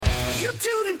You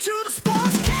tune into the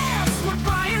Sportscast with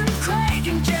Brian, Craig,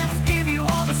 and Jeff. Give you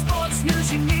all the sports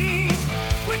news you need.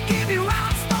 We give you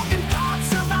outspoken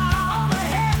thoughts about all the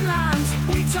headlines.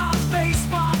 We talk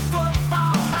baseball,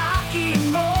 football, hockey,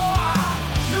 and more.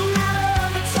 No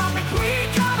matter the topic, we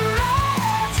cover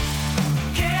it.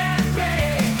 Get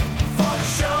ready for the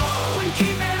show and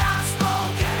keep it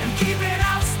outspoken. Keep it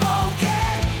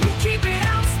outspoken. We keep it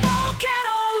outspoken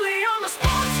only on the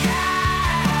Sportscast.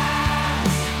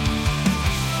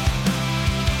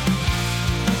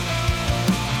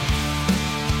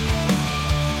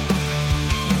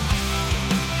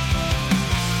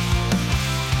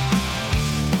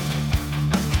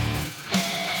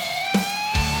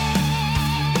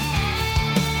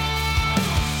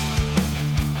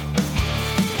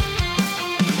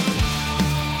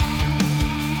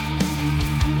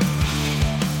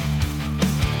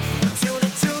 Tune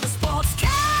into the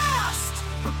Sportscast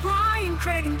with Brian,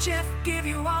 Craig, and Jeff. Give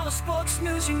you all the sports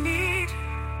news you need.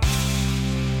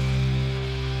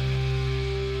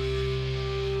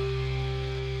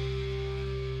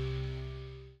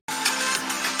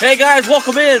 Hey guys,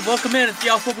 welcome in. It's the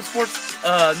Outspoken Sports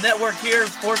Network here,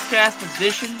 Sportscast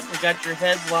edition. We got your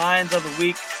headlines of the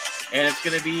week, and it's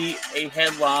going to be a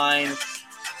headline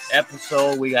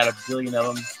episode. We got a billion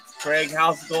of them. Craig,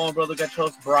 how's it going, brother? Got your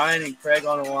host Brian and Craig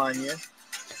on the line here.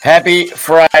 Happy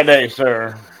Friday,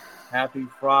 sir. Happy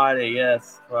Friday,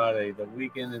 yes, Friday. The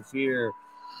weekend is here.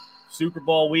 Super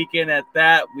Bowl weekend at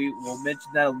that. We will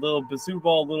mention that a little bit. Super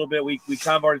Bowl a little bit. We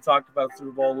kind of already talked about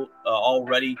Super Bowl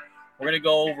already. We're going to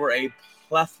go over a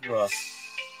plethora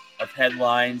of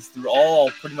headlines through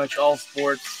pretty much all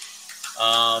sports.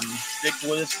 Stick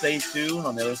with us. Stay tuned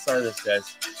on the other side of this,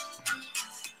 guys.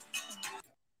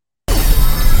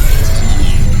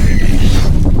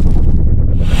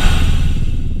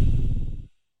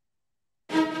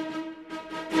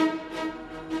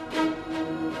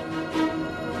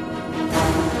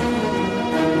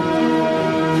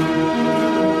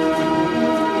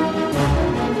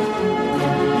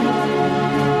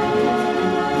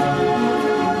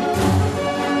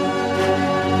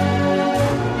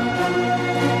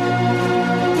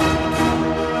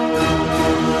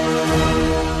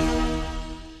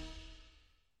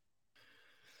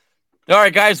 All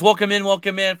right, guys, welcome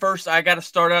in. First, I got to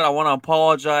start out. I want to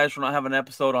apologize for not having an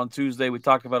episode on Tuesday. We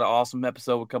talked about an awesome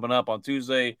episode coming up on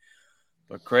Tuesday,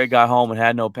 but Craig got home and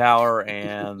had no power,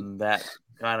 and that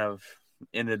kind of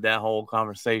ended that whole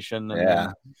conversation.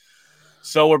 Yeah.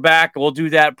 So we're back. We'll do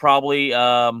that probably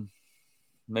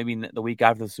maybe the week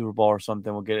after the Super Bowl or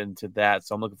something. We'll get into that.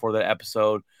 So I'm looking forward to that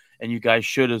episode, and you guys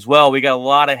should as well. We got a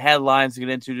lot of headlines to get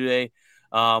into today,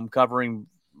 covering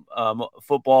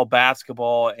football,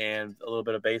 basketball, and a little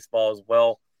bit of baseball as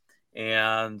well.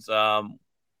 And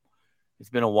it's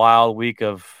been a wild week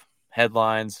of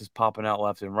headlines just popping out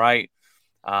left and right.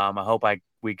 I hope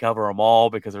we cover them all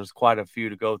because there's quite a few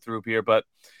to go through here. But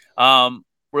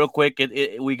real quick,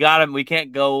 we got them. We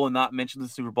can't go and not mention the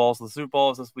Super Bowl. So the Super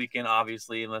Bowl is this weekend,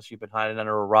 obviously, unless you've been hiding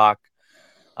under a rock.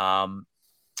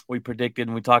 We predicted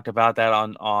and we talked about that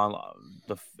on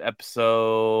the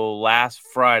episode last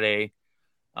Friday.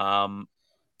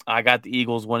 I got the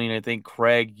Eagles winning. I think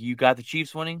Craig, you got the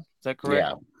Chiefs winning. Is that correct?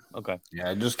 Yeah. Okay.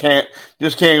 Yeah, just can't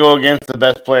go against the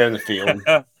best player in the field.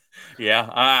 Yeah,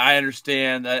 I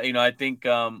understand. I think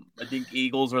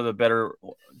Eagles are the better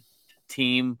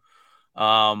team,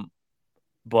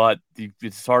 but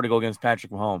it's hard to go against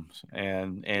Patrick Mahomes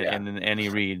and Andy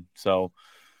Reid. So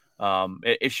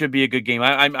it should be a good game.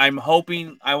 I'm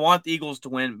hoping. I want the Eagles to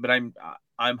win, but I'm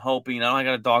hoping. I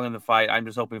got a dog in the fight. I'm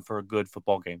just hoping for a good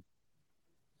football game.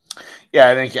 Yeah,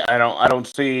 I don't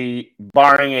see,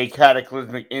 barring a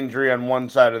cataclysmic injury on one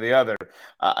side or the other,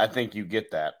 I think you get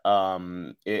that.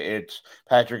 It's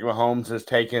Patrick Mahomes has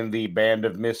taken the band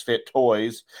of misfit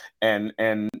toys and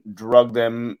drugged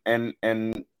them and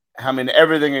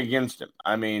everything against him.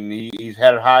 I mean, he's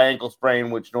had a high ankle sprain,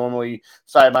 which normally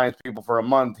sidelines people for a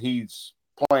month. He's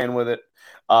playing with it.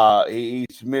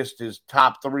 He's missed his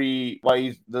top three.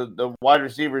 Well, the wide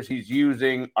receivers he's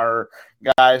using are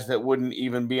guys that wouldn't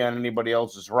even be on anybody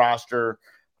else's roster,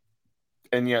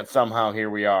 and yet somehow here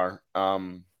we are.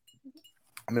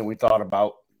 We thought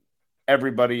about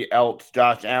everybody else: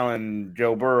 Josh Allen,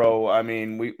 Joe Burrow. I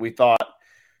mean, we thought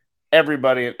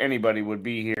everybody and anybody would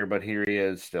be here, but here he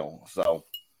is still. So,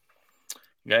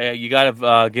 yeah, you got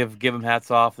to give him hats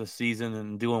off this season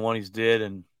and doing what he's did,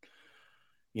 and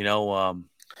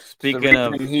speaking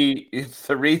of, it's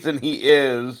the reason he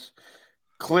is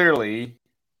clearly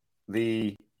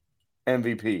the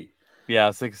MVP.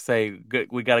 Yeah, so say good.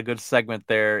 We got a good segment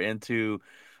there into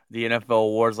the NFL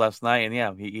awards last night, and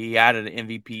yeah, he added an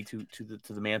MVP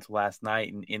to the mantle last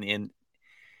night, and in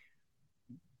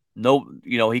no,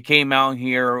 he came out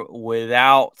here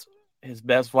without his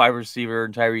best wide receiver,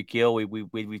 Tyreek Hill.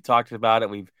 We talked about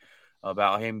it.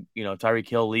 About him, Tyreek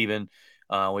Hill leaving.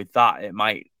 We thought it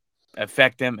might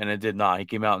affect him, and it did not. He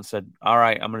came out and said, "All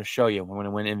right, I'm going to show you. I'm going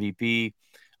to win MVP.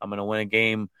 I'm going to win a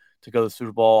game to go to the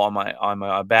Super Bowl on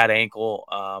my bad ankle,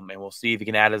 and we'll see if he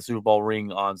can add a Super Bowl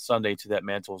ring on Sunday to that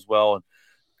mantle as well." And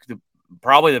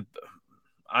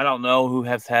I don't know who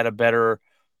has had a better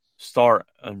start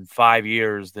in 5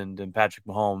 years than Patrick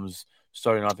Mahomes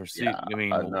starting off their season.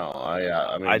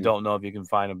 Yeah, I don't know if you can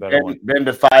find a better one. Been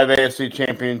to 5 AFC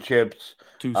championships,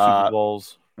 2 Super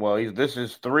Bowls. Well, this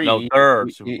is 3. No,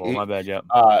 third Super Bowl. My bad. Yeah.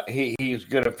 He's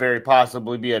going to very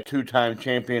possibly be a 2-time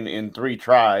champion in 3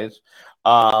 tries.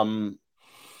 It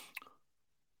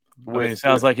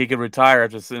sounds like he could retire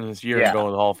after this year and go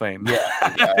to the Hall of Fame. Yeah,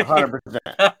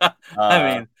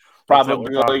 100%.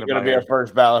 Probably going to be a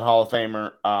first ballot Hall of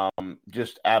Famer.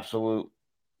 Just absolute,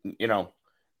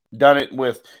 done it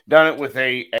with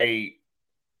a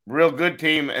real good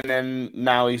team, and then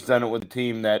now he's done it with a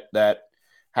team that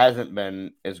hasn't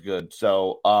been as good.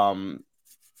 So, and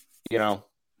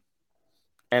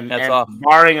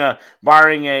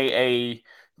barring a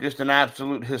just an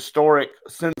absolute historic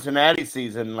Cincinnati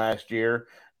season last year,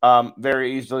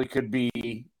 very easily could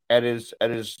be at his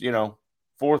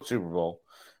 4th Super Bowl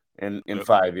in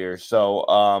 5 years. So,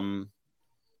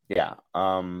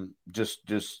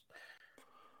 just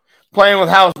playing with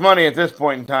house money at this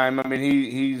point in time. I mean,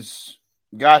 he's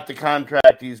got the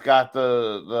contract, he's got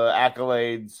the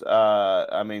accolades.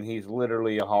 I mean, he's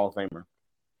literally a Hall of Famer.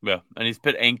 Yeah, and he's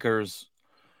put anchors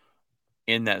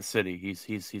in that city.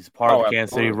 He's part of the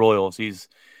Kansas City Royals. He's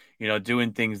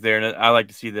doing things there, and I like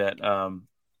to see that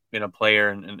in a player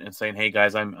and saying, "Hey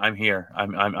guys, I'm here.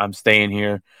 I'm staying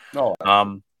here."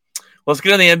 Let's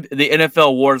get on the NFL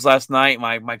awards last night.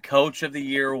 My coach of the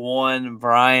year won.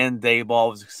 Brian Daboll.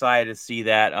 Was excited to see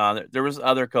that. There was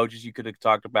other coaches you could have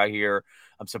talked about here.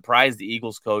 I'm surprised the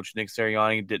Eagles coach Nick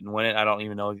Sirianni didn't win it. I don't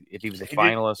even know if he was a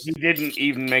finalist. He didn't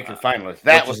even make a finalist.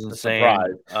 That was the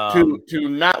surprise. To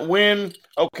not win,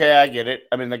 okay, I get it.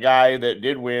 I mean, the guy that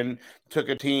did win took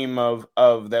a team of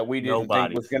that we didn't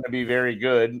think was going to be very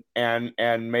good and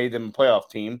made them a playoff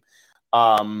team.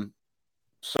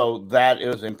 So that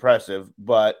is impressive.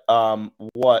 But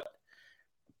what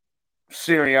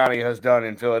Sirianni has done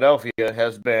in Philadelphia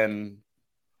has been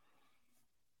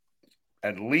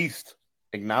at least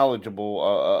acknowledgeable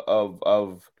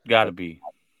of gotta be,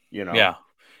 yeah,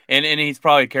 and he's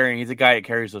probably he's a guy that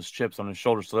carries those chips on his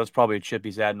shoulder, so that's probably a chip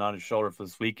he's adding on his shoulder for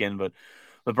this weekend. But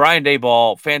Brian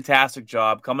Daboll, fantastic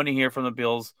job coming in here from the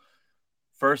Bills,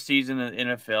 first season in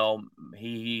the NFL.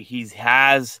 He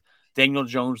has Daniel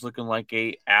Jones looking like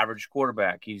a average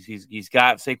quarterback. He's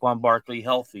got Saquon Barkley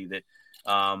healthy. That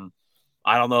I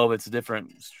don't know if it's a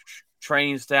different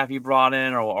training staff he brought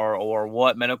in or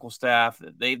what medical staff.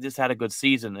 They just had a good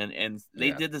season, and they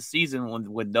did the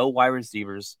season with no wide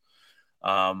receivers.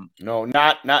 No,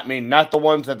 not the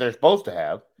ones that they're supposed to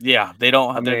have. Yeah, they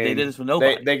don't. They did this with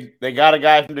nobody. They got a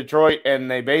guy from Detroit, and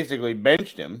they basically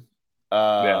benched him.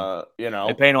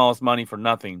 They paid all this money for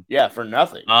nothing. Yeah, for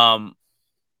nothing.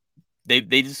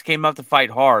 They just came out to fight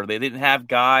hard. They didn't have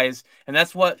guys, and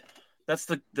that's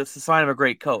the sign of a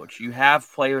great coach. You have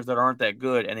players that aren't that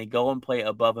good, and they go and play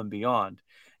above and beyond.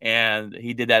 And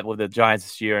he did that with the Giants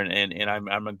this year, and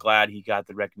I'm glad he got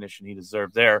the recognition he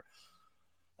deserved there.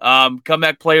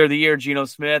 Comeback player of the year, Geno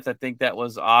Smith. I think that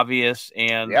was obvious.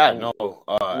 And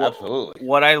absolutely.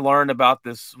 What I learned about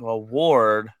this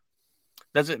award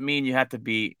doesn't mean you have to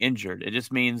be injured. It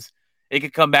just means it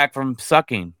could come back from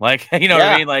sucking. Like, what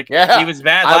I mean? Like, he was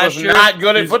bad last year. I was not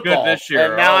good at football this year.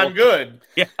 And now I'm good.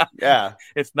 Yeah.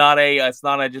 It's not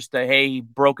just a, hey, he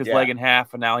broke his leg in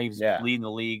half and now he's leading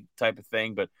the league type of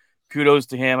thing. But kudos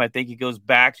to him. I think he goes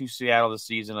back to Seattle this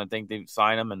season. I think they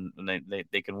sign him and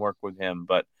they can work with him.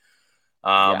 But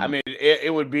I mean,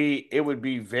 it would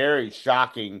be very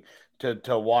shocking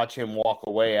to watch him walk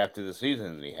away after the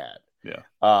season that he had. Yeah.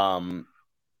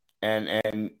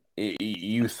 And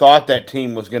you thought that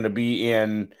team was going to be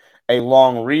in a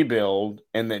long rebuild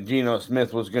and that Geno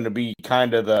Smith was going to be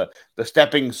kind of the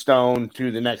stepping stone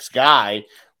to the next guy.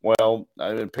 Well,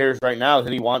 it appears right now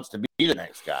that he wants to be the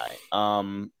next guy.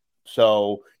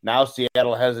 So now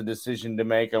Seattle has a decision to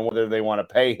make on whether they want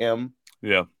to pay him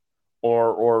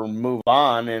or move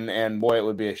on. And boy, it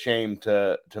would be a shame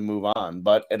to move on.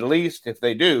 But at least if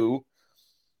they do,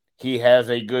 he has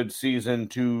a good season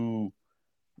to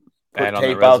put add on the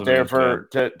tape out there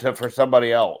resume. for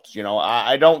somebody else.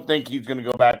 I don't think he's going to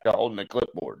go back to holding a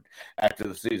clipboard after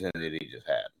the season that he just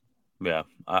had. Yeah,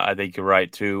 I think you're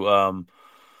right too.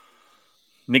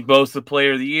 Nick Bosa,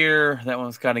 Player of the Year. That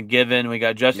one's kind of given. We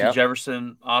got Justin Yep.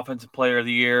 Jefferson, Offensive Player of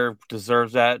the Year.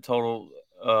 Deserves that. Total,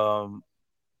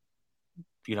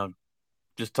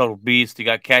 just total beast. You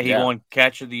got he won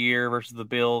Catch of the Year versus the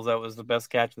Bills. That was the best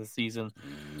catch of the season.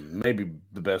 Maybe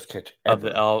the best catch ever. Of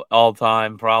the all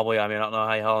time, probably. I mean, I don't know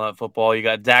how you hell that football. You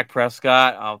got Dak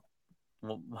Prescott,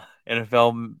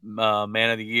 NFL Man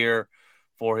of the Year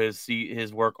for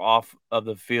his work off of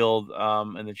the field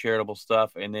and the charitable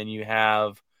stuff. And then you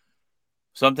have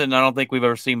something I don't think we've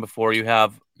ever seen before. You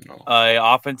have a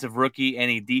offensive rookie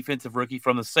and a defensive rookie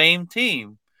from the same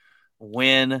team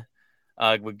win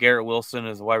with Garrett Wilson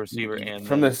as a wide receiver and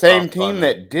from the same team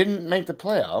that didn't make the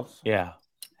playoffs. Yeah,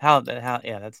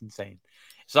 that's insane.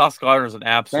 Sauce Gardner is an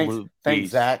absolute beast. Thanks,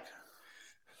 Zach.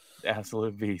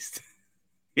 Absolute beast.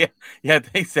 Yeah.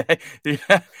 Thanks, Zach.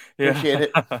 Yeah. Appreciate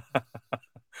it.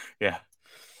 Yeah.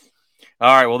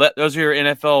 All right. Well, those are your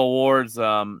NFL awards.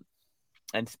 And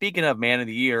speaking of Man of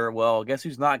the Year, well, guess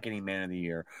who's not getting Man of the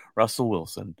Year? Russell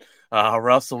Wilson.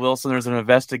 Russell Wilson. There's an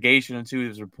investigation into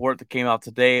his report that came out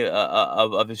today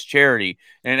of his charity,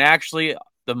 and actually,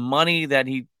 the money that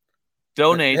he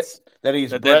donates that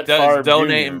he's Brett Favre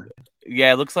donating. Jr.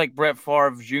 Yeah, it looks like Brett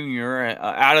Favre Jr.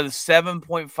 Out of the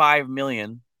 $7.5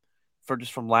 million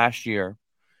from last year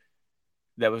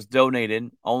that was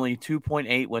donated, only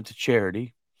 2.8 went to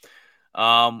charity.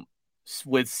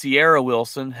 With Sierra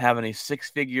Wilson having a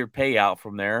six-figure payout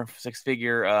from there,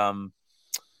 six-figure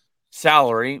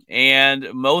salary,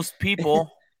 and most people.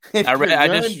 I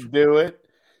just do it.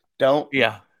 Don't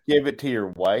give it to your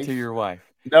wife. To your wife.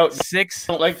 No,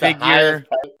 six-figure.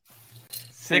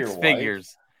 Six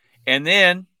figures. And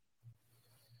then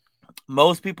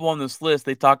most people on this list,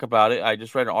 they talk about it. I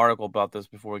just read an article about this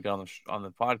before we got on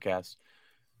the podcast.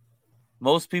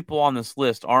 Most people on this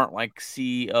list aren't like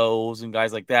CEOs and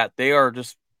guys like that. They are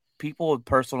just people with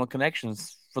personal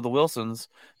connections for the Wilsons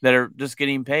that are just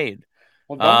getting paid.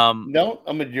 Well, don't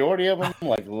a majority of them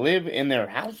live in their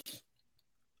house?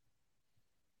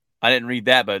 I didn't read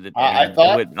that, but I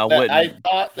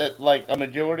thought that a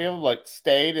majority of them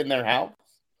stayed in their house.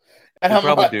 And I'm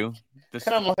probably do. And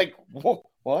I'm like, what?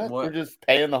 We're just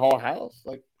paying the whole house?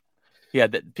 Yeah,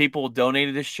 that people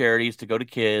donated his charities to go to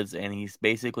kids, and he's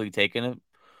basically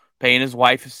paying his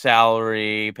wife a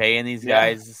salary, paying these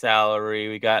guys a salary.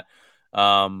 We got,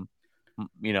 so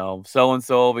and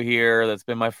so over here that's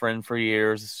been my friend for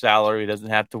years. Salary doesn't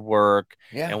have to work,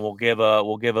 and we'll give a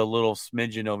little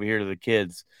smidgen over here to the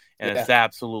kids, and it's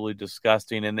absolutely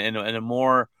disgusting. And the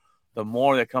more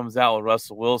that comes out with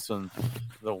Russell Wilson,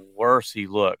 the worse he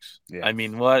looks. Yeah. I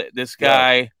mean, this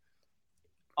guy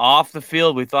off the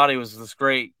field, we thought he was this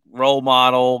great role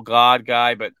model, God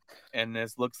guy, and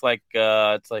this looks like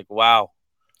it's like, wow.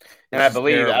 And I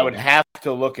believe I would have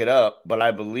to look it up, but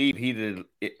I believe he did.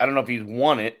 I don't know if he's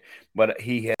won it, but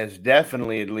he has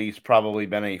definitely at least probably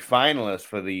been a finalist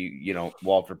for the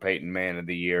Walter Payton Man of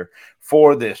the Year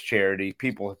for this charity.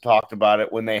 People have talked about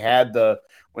it when they had the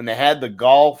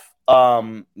golf.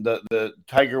 The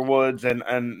Tiger Woods and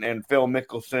Phil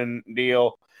Mickelson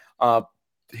deal,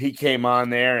 he came on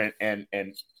there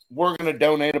and we're going to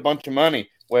donate a bunch of money.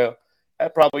 Well,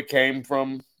 that probably came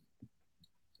from,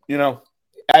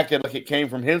 acted like it came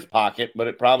from his pocket, but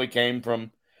it probably came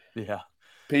from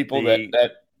people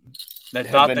that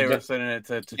thought they were sending it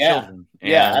to children.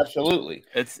 Yeah, absolutely.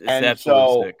 It's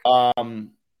absolutely sick. 100%.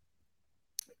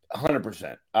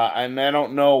 And I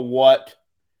don't know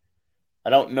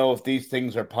if these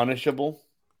things are punishable.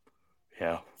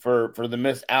 Yeah. For the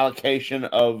misallocation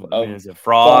of is it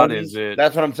fraud? Funds. Is it?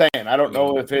 That's what I'm saying. I don't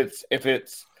know if it's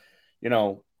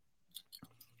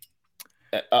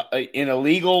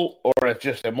illegal or it's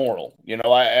just immoral.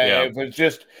 If it's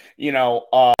just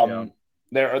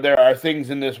there are things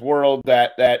in this world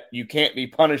that you can't be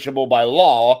punishable by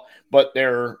law, but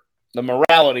the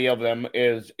morality of them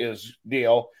is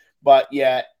deal. But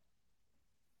yet,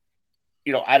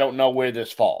 I don't know where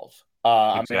this falls.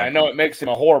 Exactly. I mean, I know it makes him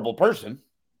a horrible person,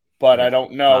 but I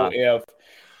don't know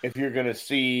if you're going to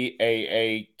see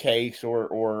a case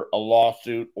or a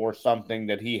lawsuit or something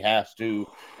that he has to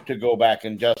go back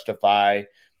and justify,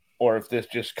 or if this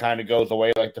just kind of goes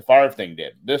away like the Favre thing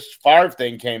did. This Favre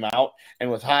thing came out and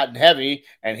was hot and heavy,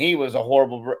 and he was a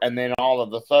horrible. And then all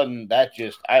of a sudden, I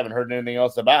haven't heard anything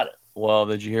else about it. Well,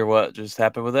 did you hear what just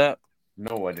happened with that?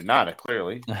 No, I did not.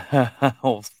 Clearly.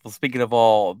 Well, speaking of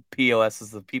all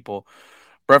POSs of people,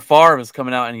 Brett Favre is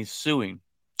coming out and he's suing.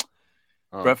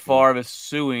 Brett Favre is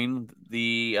suing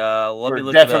the let me For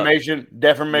look it up. defamation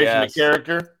Yes. of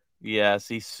character. Yes,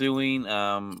 he's suing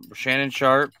Shannon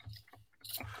Sharp.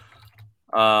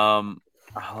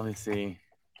 Let me see.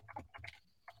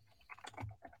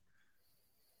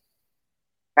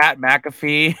 Pat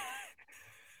McAfee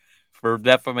for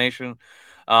defamation.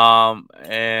 And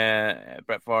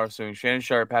Brett Favre suing Shannon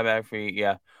Sharp, Pat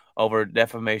McAfee, over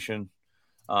defamation.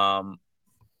 I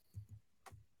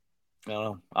don't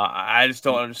know. I just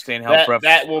don't understand how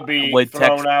that will be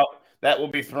thrown out. That will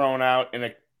be thrown out in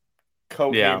a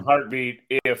cocaine heartbeat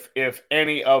if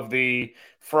any of the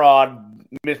fraud,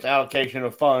 misallocation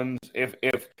of funds, if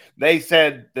they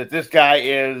said that this guy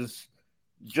is,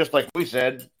 just like we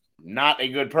said, not a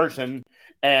good person,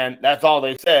 and that's all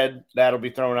they said, that'll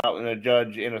be thrown out in a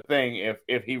judge in a thing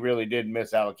if he really did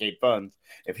misallocate funds.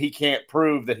 If he can't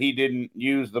prove that he didn't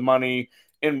use the money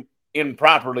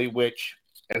improperly, which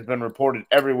has been reported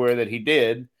everywhere that he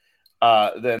did,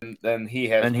 then he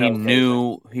has. And he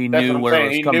knew where it was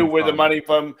coming from. He knew where the money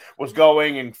was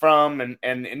going and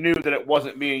knew that it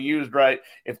wasn't being used right.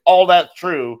 If all that's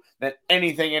true, then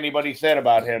anything anybody said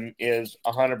about him is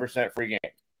 100% free game.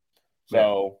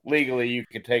 So legally, you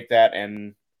could take that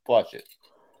and flush it.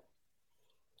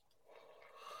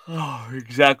 Oh,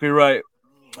 exactly right.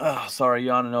 Oh, sorry,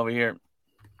 yawning over here.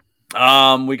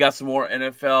 We got some more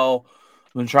NFL.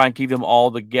 I'm going to try and keep them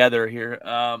all together here.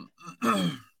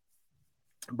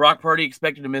 Brock Purdy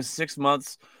expected to miss 6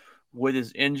 months with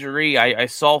his injury. I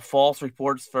saw false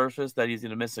reports surface that he's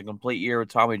going to miss a complete year with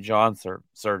Tommy John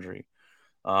surgery.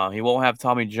 He won't have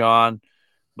Tommy John,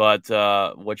 but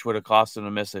which would have cost him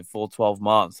to miss a full 12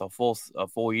 months, a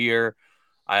full year.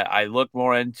 I looked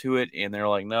more into it, and they're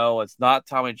like, no, it's not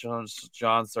Tommy John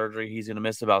surgery. He's going to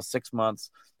miss about 6 months,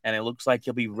 and it looks like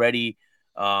he'll be ready,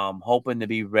 hoping to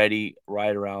be ready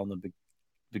right around the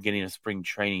beginning of spring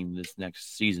training this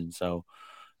next season. So,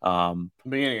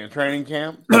 beginning of training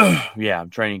camp? Yeah,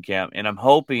 training camp. And I'm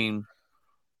hoping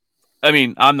 – I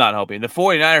mean, I'm not hoping. The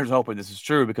 49ers hoping this is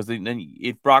true because then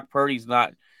if Brock Purdy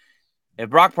isn't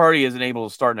able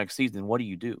to start next season, what do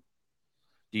you do?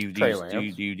 Do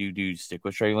you stick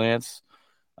with Trey Lance?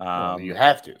 Well, you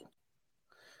have to,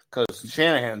 because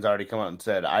Shanahan's already come out and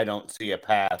said, I don't see a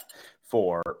path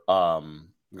for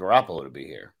Garoppolo to be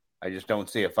here. I just don't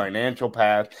see a financial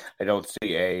path. I don't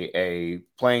see a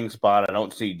playing spot. I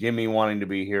don't see Jimmy wanting to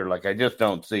be here. Like, I just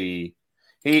don't see.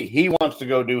 He wants to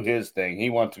go do his thing. He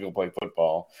wants to go play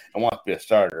football and wants to be a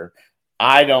starter.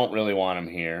 I don't really want him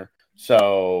here.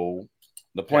 So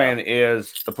the plan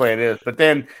is. But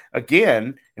then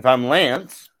again, if I'm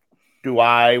Lance, do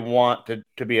I want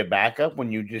to be a backup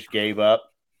when you just gave up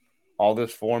all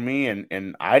this for me?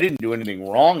 And I didn't do anything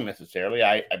wrong necessarily.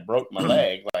 I broke my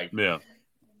leg.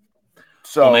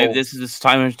 So maybe this is his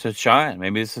time to shine.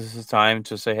 Maybe this is his time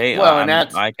to say, "Hey,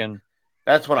 I can."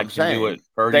 That's what I'm saying.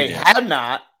 They have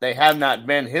not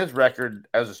been. His record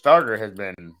as a starter has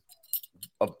been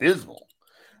abysmal.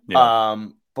 Yeah.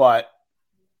 But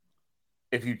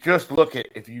if you just look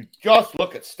at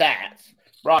stats,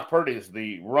 Brock Purdy is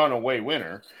the runaway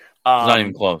winner. It's not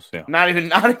even close. Yeah, not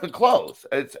even close.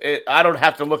 I don't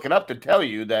have to look it up to tell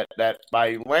you that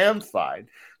by landslide,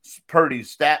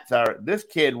 Purdy's stats are. This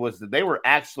kid they were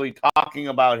actually talking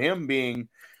about him being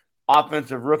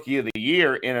offensive rookie of the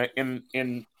year in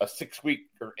a 6 week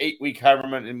or 8 week, however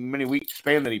many weeks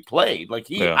span that he played.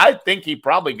 I think he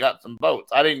probably got some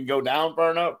votes. I didn't go down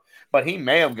far enough, but he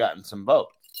may have gotten some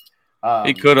votes.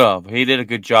 He could have. He did a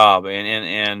good job,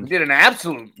 and did an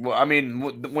absolute. I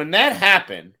mean, when that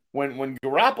happened, when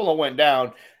Garoppolo went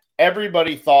down,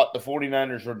 everybody thought the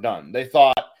 49ers were done. They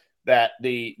thought that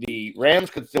the Rams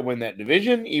could still win that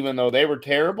division, even though they were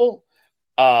terrible.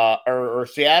 Or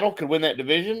Seattle could win that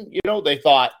division. You know, they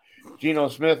thought Geno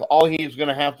Smith, all he's going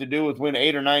to have to do is win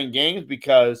 8 or 9 games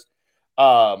because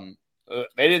they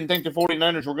didn't think the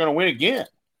 49ers were going to win again.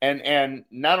 And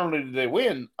not only did they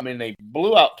win, I mean, they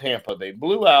blew out Tampa. They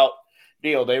blew out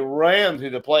Deal. They ran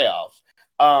through the playoffs.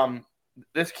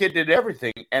 This kid did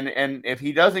everything. And if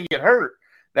he doesn't get hurt,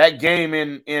 that game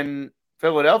in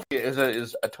Philadelphia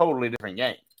is a totally different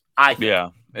game. I think. Yeah,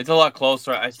 it's a lot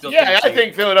closer. I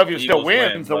think Philadelphia still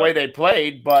wins the way they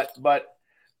played, but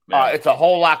it's a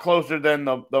whole lot closer than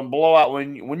the blowout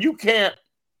when you can't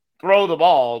throw the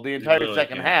ball the entire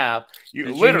second half. Did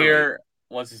you hear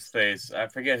what's his face? I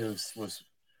forget who was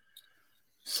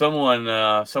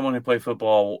someone who played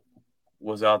football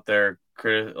was out there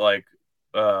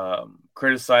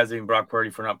criticizing Brock Purdy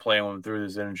for not playing him through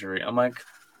his injury. I'm like,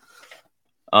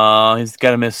 he's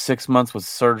got to miss 6 months with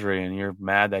surgery, and you're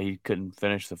mad that he couldn't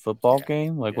finish the football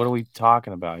game? Like, what are we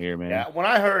talking about here, man? Yeah, when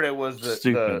I heard it was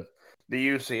the the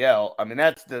UCL. I mean,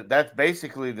 that's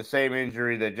basically the same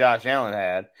injury that Josh Allen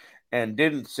had, and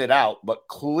didn't sit out, but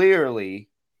clearly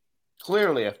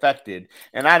affected.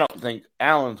 And I don't think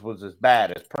Allen's was as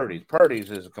bad as Purdy's. Purdy's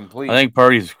is a complete. I think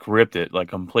Purdy's gripped it like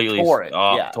completely. Tore it,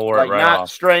 tore like it right not off.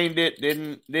 strained it,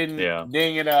 didn't ding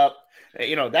it up.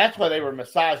 You know, that's why they were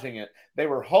massaging it. They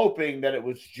were hoping that it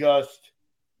was just,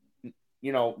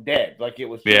 you know, dead, like it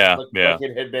was, like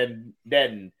it had been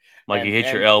deadened. Like you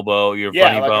hit your elbow, your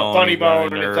funny like bone, a funny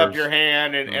bone, and it's up nerves. your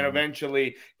hand, and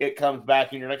eventually it comes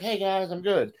back, and you're like, "Hey guys, I'm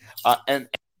good." And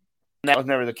that was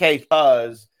never the case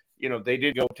because, you know, they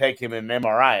did go take him in an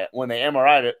MRI. When they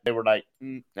MRI'd it, they were like,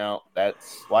 "No,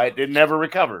 that's why it didn't ever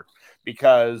recover,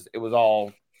 because it was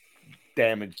all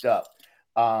damaged up."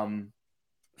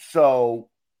 So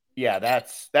yeah,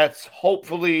 that's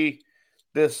hopefully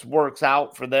this works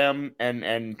out for them,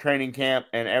 and training camp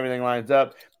and everything lines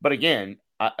up. But again,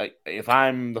 if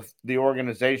I'm the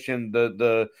organization,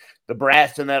 the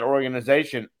brass in that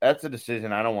organization, that's a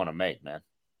decision I don't want to make, man.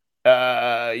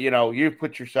 You know, you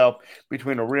put yourself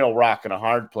between a real rock and a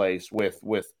hard place with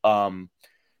a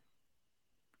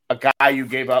guy you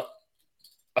gave up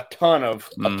a ton of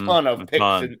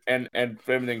picks and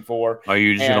everything for. Are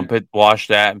you just gonna wash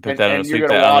that and put that in sweep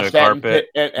that under the carpet?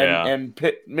 And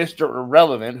pit Mr.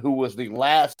 Irrelevant, who was the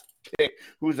last pick,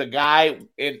 who's a guy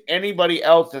in anybody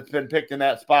else that's been picked in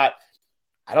that spot.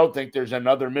 I don't think there's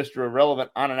another Mr.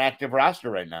 Irrelevant on an active roster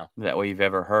right now. That way you've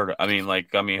ever heard of.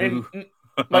 Who?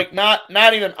 Like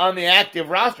not even on the active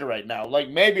roster right now. Like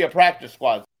maybe a practice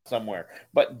squad somewhere,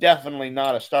 but definitely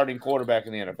not a starting quarterback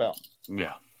in the NFL.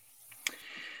 Yeah.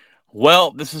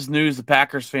 Well, this is news the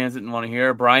Packers fans didn't want to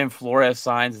hear. Brian Flores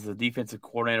signs as the defensive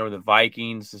coordinator of the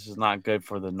Vikings. This is not good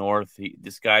for the North.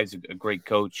 This guy's a great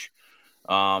coach.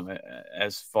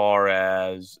 As far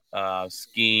as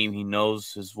scheme, he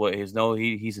knows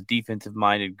he's a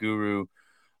defensive-minded guru.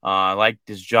 I liked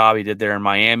his job he did there in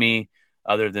Miami,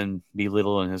 other than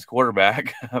belittling his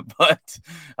quarterback. But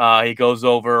he goes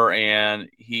over and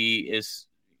he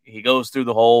goes through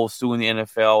the whole suing the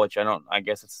NFL, which I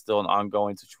guess it's still an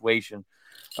ongoing situation.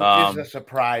 Which is a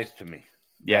surprise to me.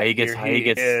 Yeah, he gets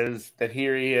that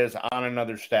here he is on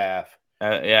another staff.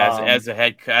 As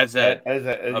a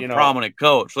prominent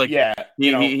coach. Like,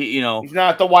 he's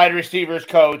not the wide receivers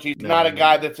coach. He's not a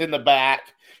guy that's in the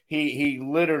back. He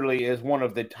literally is one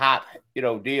of the top,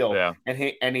 deal. Yeah.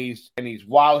 And he's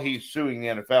while he's suing the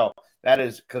NFL. That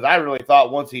is because I really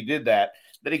thought once he did that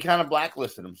he kind of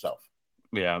blacklisted himself.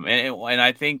 Yeah, and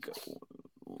I think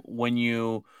when he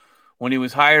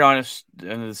was hired on the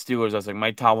Steelers, I was like,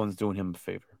 Mike Tomlin's doing him a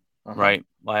favor, right?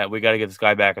 Like, we got to get this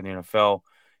guy back in the NFL.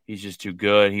 He's just too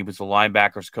good. He was the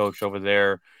linebackers coach over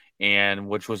there, and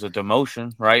which was a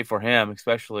demotion, right, for him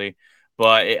especially.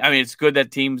 But it's good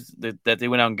that teams that they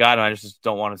went out and got him. I just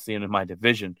don't want to see him in my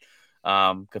division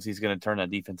because he's going to turn that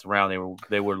defense around.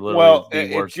 They were literally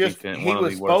the worst defense. He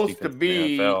was supposed to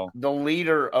be the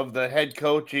leader of the head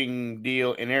coaching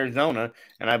deal in Arizona,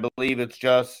 and I believe it's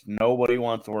just nobody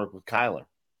wants to work with Kyler.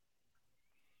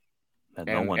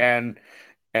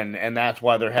 And that's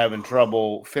why they're having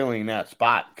trouble filling that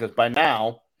spot, because by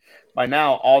now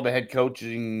all the head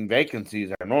coaching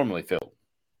vacancies are normally filled.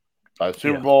 By the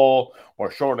Super Bowl or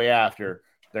shortly after,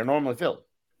 they're normally filled.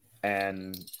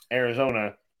 And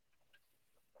Arizona,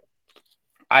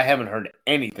 I haven't heard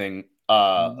anything.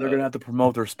 They're going to have to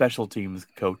promote their special teams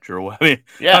coach or what? That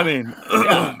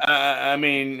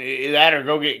or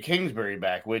go get Kingsbury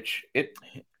back, which it.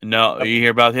 No, you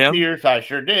hear about him? Years, I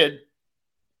sure did.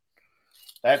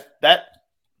 That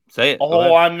say it. That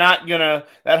whole I'm not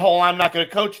gonna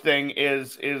coach thing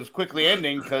is quickly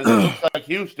ending because it looks like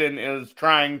Houston is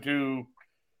trying to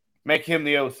make him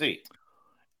the OC.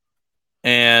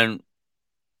 And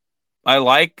I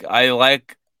like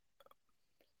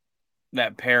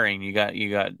that pairing. You got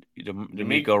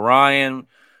DeMeco Ryan,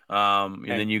 and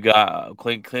then you got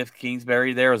Cliff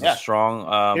Kingsbury there as a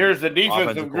strong. Here's the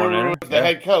defensive guru, the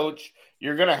head coach.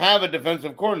 You're going to have a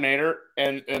defensive coordinator,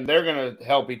 and they're going to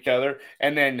help each other,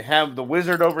 and then have the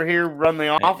wizard over here run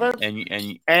the offense,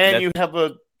 and you have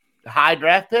a high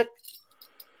draft pick.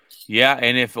 Yeah,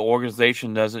 and if the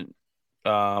organization doesn't,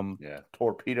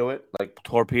 torpedo it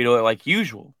like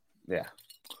usual,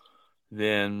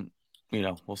 then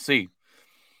we'll see.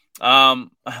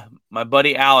 My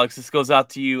buddy Alex, this goes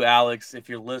out to you, Alex. If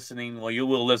you're listening, well, you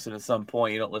will listen at some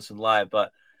point. You don't listen live,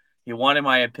 but. He wanted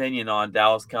my opinion on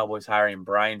Dallas Cowboys hiring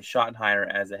Brian Schottenheimer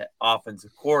as an offensive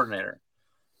coordinator.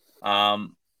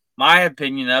 My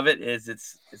opinion of it is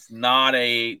it's not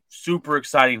a super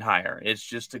exciting hire. It's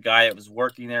just a guy that was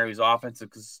working there. He's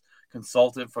offensive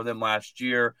consultant for them last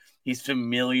year. He's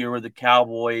familiar with the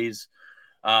Cowboys.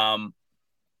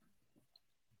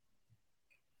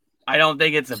 I don't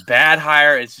think it's a bad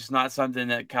hire. It's just not something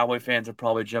that Cowboy fans are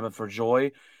probably jumping for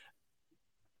joy.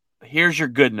 Here's your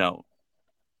good note.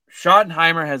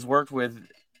 Schottenheimer has worked with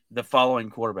the following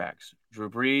quarterbacks: Drew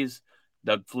Brees,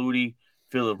 Doug Flutie,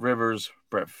 Phillip Rivers,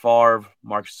 Brett Favre,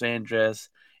 Mark Sanchez,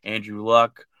 Andrew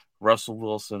Luck, Russell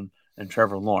Wilson, and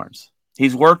Trevor Lawrence.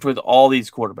 He's worked with all these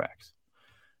quarterbacks.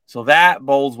 So that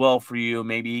bodes well for you.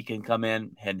 Maybe he can come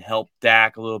in and help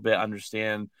Dak a little bit,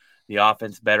 understand the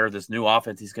offense better. This new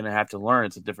offense he's going to have to learn.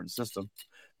 It's a different system.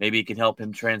 Maybe he can help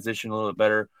him transition a little bit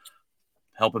better,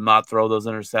 help him not throw those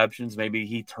interceptions. Maybe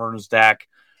he turns Dak,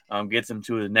 gets him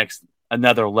to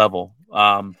another level.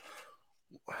 I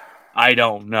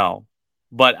don't know,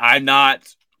 but I'm not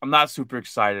super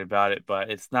excited about it.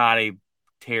 But it's not a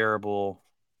terrible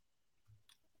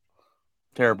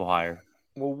hire.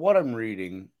 Well, what I'm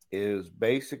reading is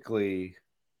basically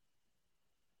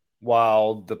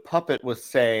while the puppet was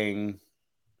saying,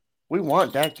 we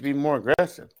want Dak to be more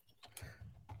aggressive.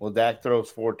 Well, Dak throws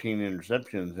 14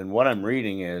 interceptions. And what I'm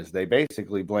reading is they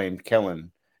basically blamed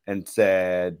Kellen and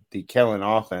said the Kellen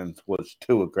offense was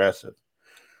too aggressive.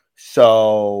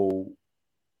 So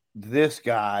this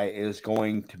guy is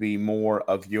going to be more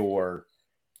of your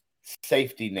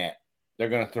safety net. They're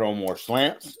going to throw more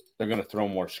slants. They're going to throw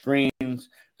more screens.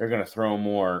 They're going to throw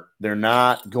more. They're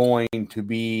not going to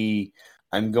be,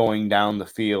 I'm going down the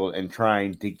field and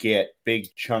trying to get big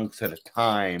chunks at a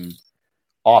time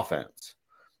offense.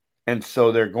 And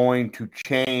so they're going to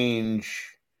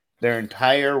change their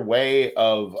entire way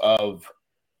of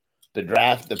the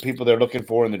draft, the people they're looking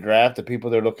for in the draft, the people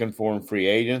they're looking for in free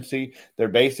agency. They're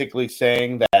basically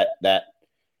saying that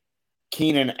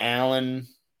Keenan Allen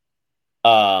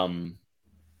or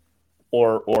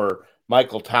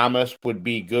Michael Thomas would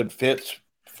be good fits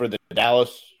for the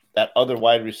Dallas, that other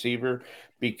wide receiver,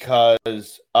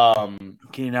 because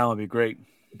Keenan Allen would be great.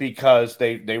 Because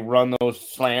they run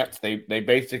those slants. They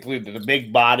basically, the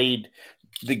big bodied,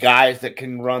 the guys that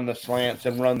can run the slants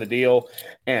and run the deal.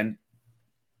 And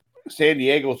San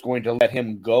Diego is going to let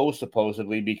him go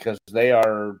supposedly because they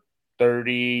are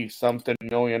 30-something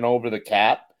million over the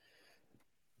cap.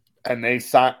 And they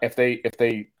if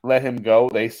they let him go,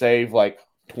 they save like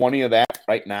 20 of that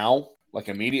right now, like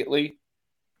immediately.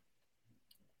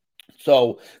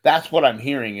 So that's what I'm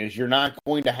hearing is you're not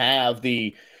going to have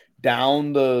the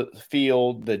down the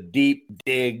field, the deep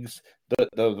digs,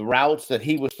 the routes that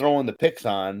he was throwing the picks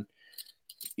on.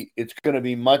 It's going to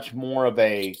be much more of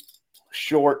a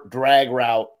short drag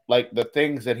route, like the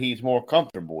things that he's more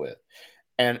comfortable with.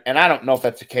 And I don't know if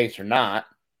that's the case or not,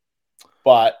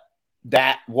 but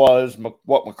that was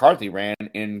what McCarthy ran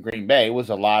in Green Bay, was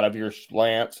a lot of your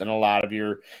slants and a lot of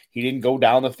he didn't go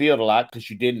down the field a lot because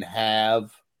you didn't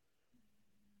have.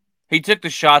 He took the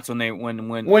shots when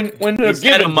they're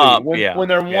set them up, when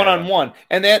they're one-on-one.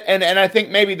 And I think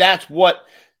maybe that's what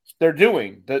they're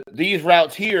doing. These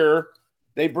routes here,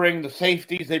 they bring the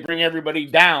safeties, they bring everybody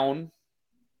down,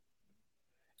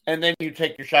 and then you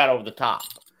take your shot over the top.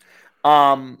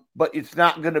 But it's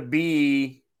not going to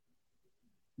be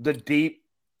the deep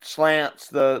slants.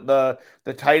 The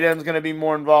tight end's going to be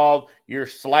more involved. Your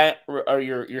slant or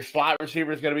your slot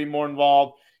receiver is going to be more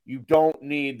involved. You don't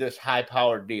need this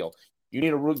high-powered deal. You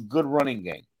need a good running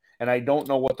game, and I don't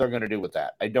know what they're going to do with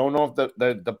that. I don't know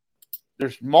if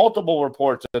there's multiple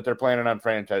reports that they're planning on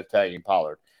franchise tagging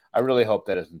Pollard. I really hope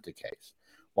that isn't the case.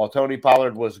 While Tony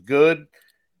Pollard was good,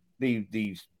 the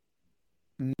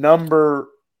number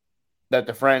that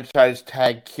the franchise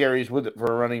tag carries with it for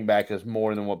a running back is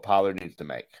more than what Pollard needs to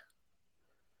make.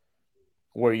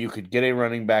 Where you could get a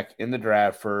running back in the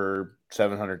draft for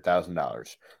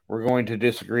 $700,000. We're going to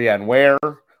disagree on where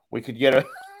we could get a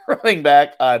running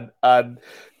back on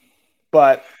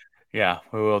but yeah,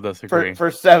 we will disagree.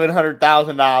 For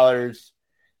 $700,000,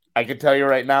 I can tell you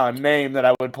right now a name that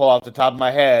I would pull off the top of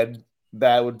my head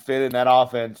that would fit in that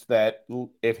offense that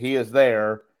if he is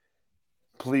there,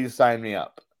 please sign me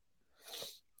up.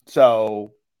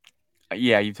 So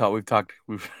yeah, we've talked.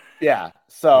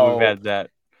 So we've had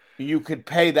that. You could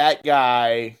pay that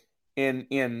guy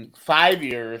in 5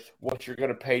 years what you're going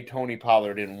to pay Tony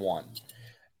Pollard in 1.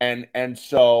 And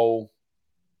so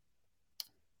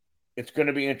it's going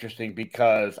to be interesting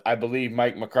because I believe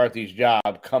Mike McCarthy's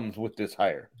job comes with this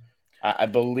hire. I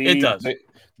believe it does.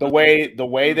 The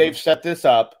way they've set this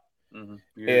up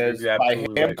is you're by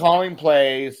him right. calling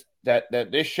plays that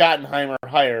this Schottenheimer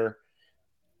hire,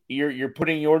 you're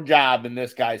putting your job in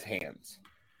this guy's hands.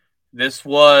 This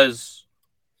was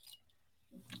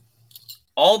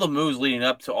all the moves leading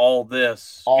up to all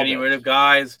this, getting rid of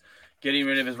guys, getting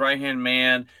rid of his right-hand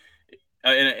man.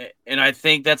 And I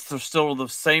think that's still the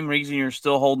same reason you're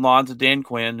still holding on to Dan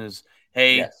Quinn is,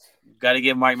 hey, got to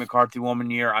give Mike McCarthy 1 more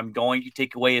year. I'm going to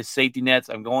take away his safety nets.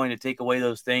 I'm going to take away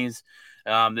those things.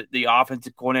 The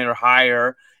offensive coordinator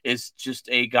hire is just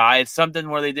a guy. It's something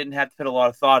where they didn't have to put a lot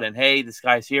of thought in. Hey, this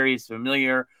guy's here. He's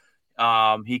familiar.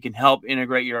 He can help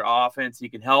integrate your offense. He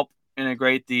can help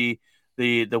integrate the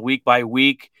week by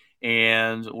week.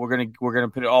 And we're gonna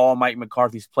put it all on Mike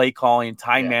McCarthy's play calling,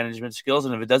 time management skills.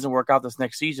 And if it doesn't work out this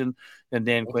next season, then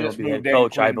Dan Quinn will be the head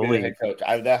coach, I believe. Head coach.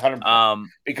 That 100%.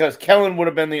 Because Kellen would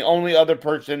have been the only other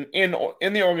person in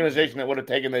the organization that would have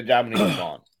taken the job when he was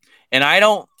gone.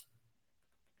 And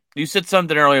you said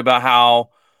something earlier about how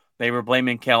they were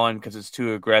blaming Kellen because it's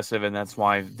too aggressive, and that's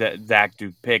why Zach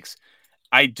do picks.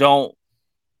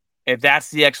 If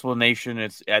that's the explanation,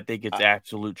 I think it's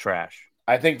absolute trash.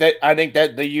 I think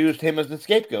that they used him as the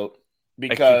scapegoat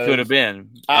because it could have been.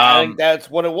 I think that's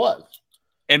what it was.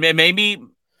 And maybe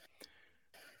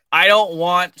I don't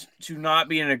want to not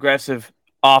be an aggressive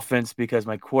offense because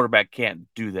my quarterback can't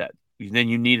do that. Then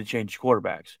you need to change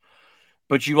quarterbacks.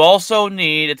 But you also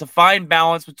it's a fine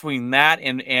balance between that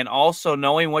and also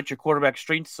knowing what your quarterback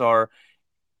strengths are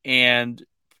and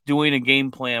doing a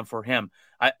game plan for him.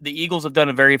 The Eagles have done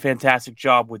a very fantastic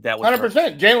job with that.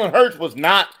 100%. Jalen Hurts was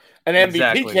not an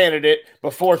MVP candidate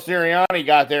before Sirianni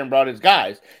got there and brought his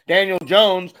guys. Daniel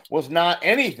Jones was not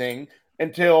anything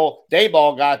until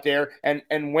Daboll got there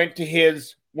and went to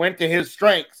his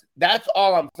strengths. That's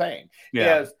all I'm saying. Yeah.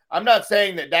 Yes, I'm not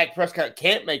saying that Dak Prescott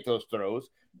can't make those throws,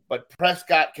 but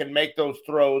Prescott can make those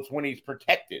throws when he's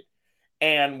protected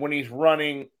and when he's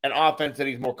running an offense that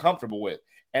he's more comfortable with.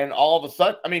 And all of a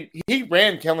sudden, I mean, he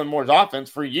ran Kellen Moore's offense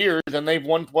for years, and they've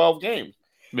won 12 games.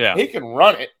 Yeah, he can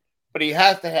run it, but he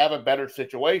has to have a better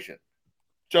situation.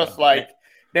 Just like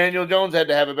Daniel Jones had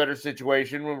to have a better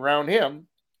situation around him.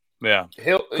 Yeah,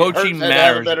 coaching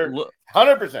matters.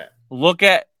 100%. Look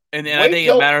at and I think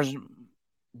it matters.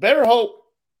 Better hope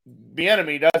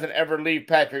Bieniemy doesn't ever leave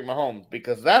Patrick Mahomes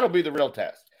because that'll be the real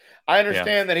test. I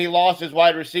understand that he lost his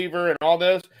wide receiver and all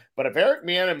this, but if Eric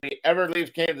Bieniemy ever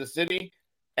leaves Kansas City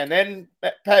and then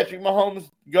Patrick Mahomes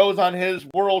goes on his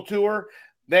world tour,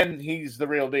 then he's the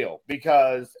real deal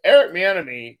because Eric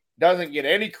Bieniemy doesn't get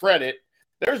any credit.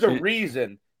 There's a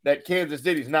reason that Kansas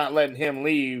City's not letting him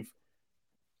leave.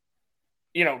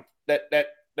 You know, that they're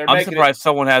I'm surprised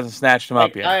someone hasn't snatched him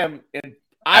up yet.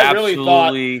 I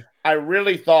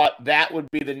really thought that would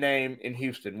be the name in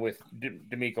Houston with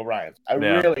DeMeco Ryans. I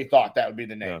really thought that would be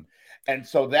the name. Yeah. And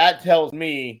so that tells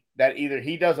me that either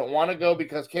he doesn't want to go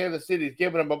because Kansas City's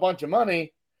giving him a bunch of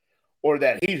money or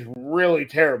that he's really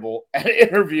terrible at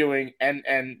interviewing and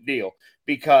deal.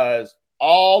 Because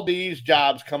all these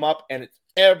jobs come up and it's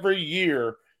every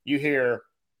year you hear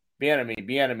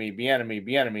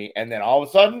Bieniemy, and then all of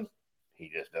a sudden he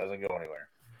just doesn't go anywhere.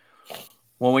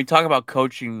 When we talk about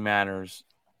coaching matters,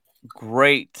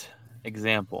 great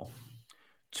example,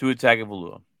 Tua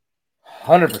Tagovailoa.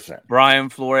 100%. Brian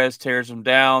Flores tears him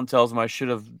down, tells him I should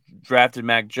have drafted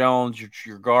Mac Jones.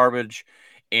 You're garbage,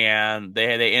 and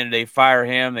they fire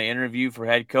him. They interview for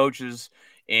head coaches,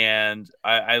 and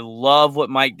I love what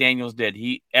Mike Daniels did.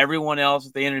 Everyone else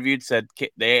that they interviewed said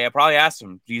they probably asked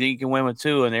him, "Do you think you can win with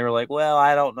Tua?" And they were like, "Well,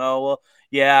 I don't know. Well,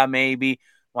 yeah, maybe."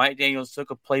 Mike Daniels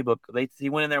took a playbook. He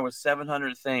went in there with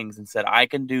 700 things and said, "I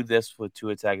can do this with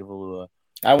Tua Tagovailoa.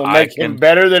 I will make him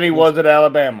better than he was at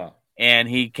Alabama." And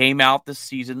he came out this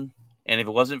season, and if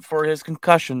it wasn't for his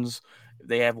concussions,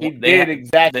 he did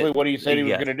exactly what he said he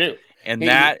was going to do. And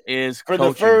that is for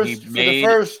coaching. the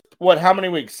first how many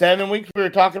weeks? 7 weeks we were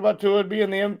talking about Tua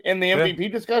being in the MVP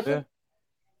discussion.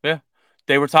 Yeah,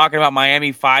 they were talking about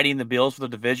Miami fighting the Bills for the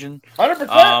division.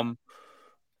 100%.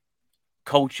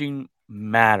 Coaching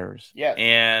matters. Yes.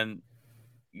 And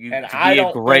to be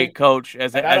a great coach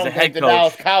as a head coach. The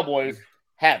Dallas Cowboys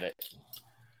have it.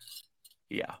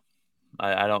 Yeah.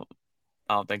 I don't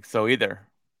think so either.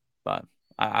 But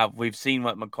we've seen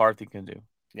what McCarthy can do.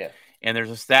 Yeah. And there's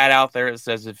a stat out there that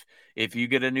says if you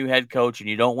get a new head coach and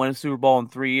you don't win a Super Bowl in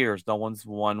 3 years, no one's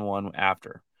won one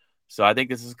after. So I think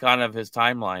this is kind of his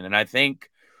timeline. And I think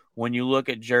when you look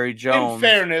at Jerry Jones, in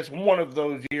fairness, one of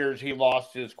those years he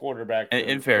lost his quarterback.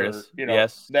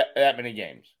 Yes, that many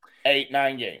games,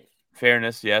 8-9 games.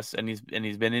 Fairness, yes, and he's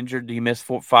been injured. He missed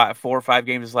 4 or 5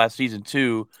 games this last season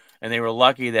too, and they were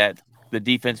lucky that the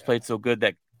defense played so good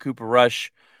that Cooper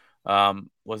Rush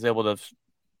was able to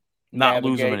not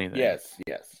lose him anything. Yes,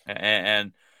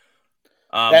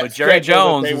 but Jerry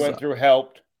Jones they went through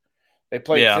helped. They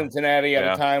played Cincinnati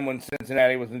at a time when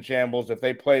Cincinnati was in shambles. If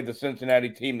they played the Cincinnati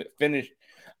team that finished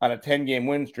on a 10-game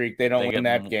win streak, they don't win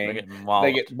that game.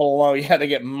 They get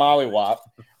mollywopped.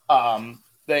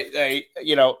 they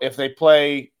if they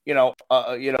play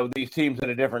these teams at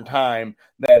a different time,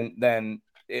 then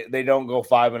they don't go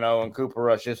 5-0, and Cooper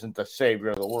Rush isn't the savior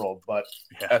of the world. But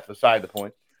that's beside the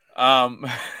point.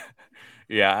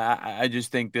 Yeah, I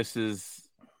just think this is,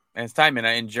 and it's time.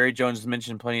 And Jerry Jones has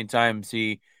mentioned plenty of times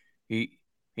he's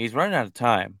running out of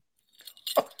time.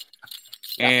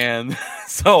 And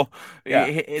so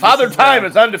Father Time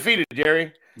is undefeated,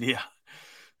 Jerry. Yeah.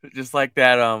 Just like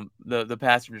that, the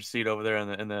passenger seat over there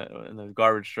in the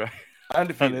garbage truck.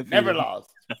 Undefeated. Never lost.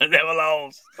 Never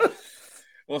lost.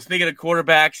 Well, speaking of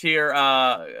quarterbacks here,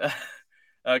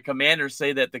 Commanders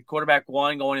say that the quarterback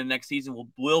one going into next season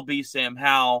will be Sam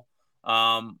Howell.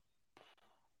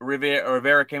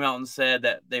 Rivera came out and said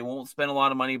that they won't spend a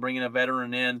lot of money bringing a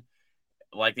veteran in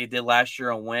like they did last year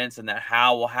on Wentz, and that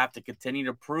Howell will have to continue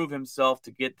to prove himself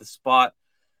to get the spot.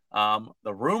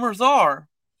 The rumors are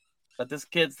that this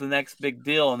kid's the next big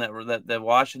deal, and that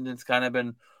Washington's kind of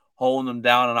been holding them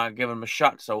down and not giving him a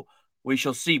shot. So we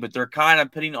shall see. But they're kind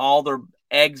of putting all their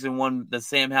eggs in the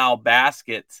Sam Howell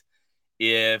basket.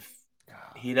 If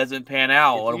he doesn't pan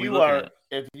out, what are we looking at?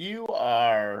 If you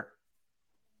are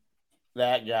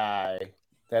that guy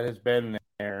that has been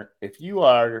there, if you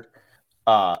are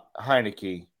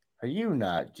Heineke, are you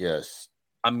not just?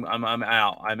 I'm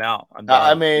out. I'm out. I'm done. I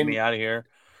get mean, me out of here.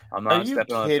 I'm not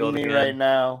stepping on the field again. Are you kidding me right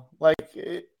now?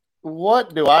 Like,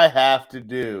 what do I have to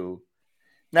do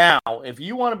now? If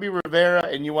you want to be Rivera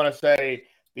and you want to say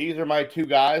these are my two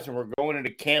guys and we're going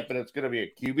into camp and it's going to be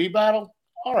a QB battle,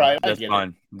 all right, that's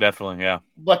fine. Definitely, yeah.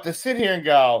 But to sit here and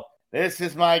go, this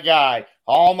is my guy.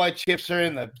 All my chips are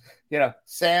in the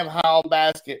Sam Howell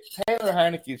basket. Taylor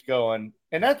Heineke's going,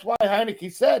 and that's why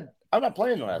Heineke said, "I'm not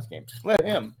playing the last game. Let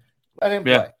him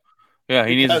play." Yeah,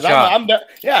 he needs a shot. I'm done.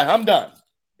 Yeah, I'm done.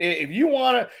 If you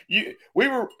want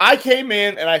to, I came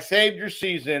in and I saved your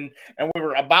season, and we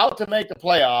were about to make the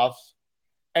playoffs,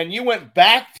 and you went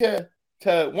back to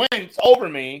Wentz over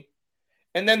me,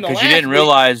 and then because you didn't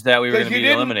realize that we were going to be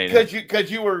eliminated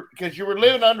because you were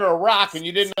living under a rock and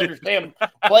you didn't understand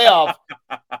playoff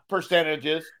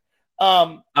percentages.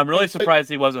 I'm really surprised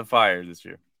he wasn't fired this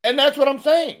year, and that's what I'm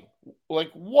saying. Like,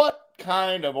 what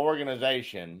kind of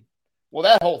organization? Well,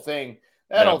 that whole thing's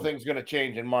going to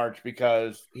change in March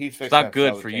because he's fixing. It's not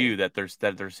good for you that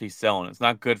he's selling. It's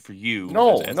not good for you.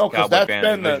 No, because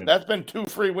that's been 2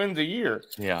 free wins a year.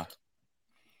 Yeah.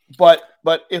 But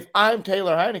if I'm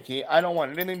Taylor Heineke, I don't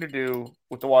want anything to do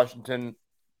with the Washington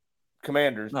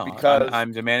Commanders because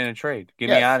I'm demanding a trade. Get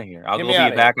me out of here. I'll go be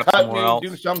a backup Cut somewhere else.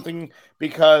 Do something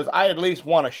because I at least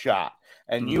want a shot.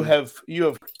 And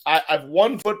I've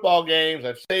won football games.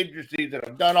 I've saved your season.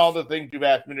 I've done all the things you've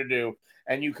asked me to do,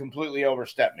 and you completely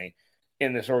overstepped me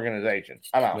in this organization.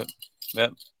 I'm out.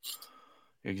 Yep.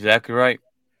 Exactly right.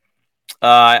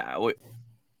 I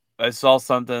saw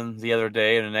something the other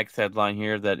day in the next headline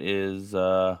here that is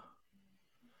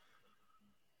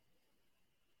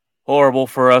horrible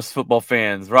for us football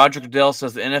fans. Roger Goodell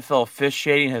says the NFL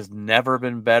officiating has never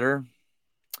been better.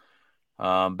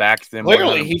 Back then,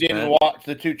 clearly he didn't watch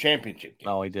the 2 championship games.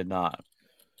 No, he did not.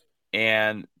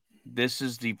 And this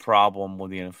is the problem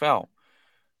with the NFL.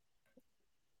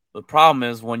 The problem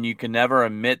is when you can never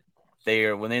admit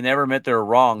when they never admit they're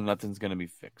wrong, nothing's going to be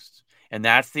fixed. And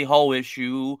that's the whole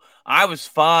issue. I was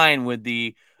fine with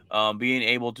the being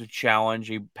able to challenge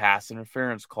a pass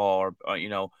interference call,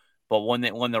 but when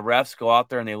the refs go out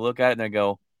there and they look at it and they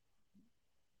go,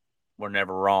 "We're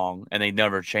never wrong," and they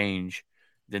never change,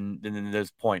 then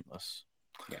it's pointless.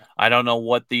 Yeah. I don't know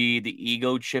what the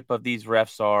ego chip of these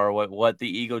refs are, what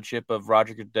the ego chip of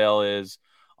Roger Goodell is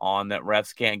on that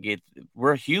refs can't get.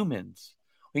 We're humans.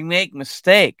 We make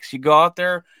mistakes. You go out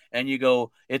there and you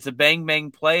go, it's a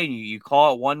bang play, and you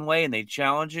call it one way and they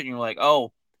challenge it, and you're like,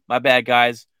 oh, my bad,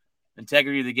 guys.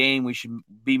 Integrity of the game, we should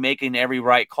be making every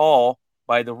right call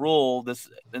by the rule.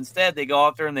 Instead, they go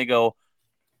out there and they go,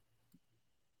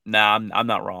 nah, I'm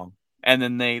not wrong. And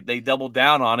then they double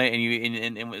down on it,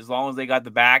 and as long as they got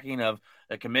the backing of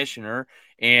the commissioner,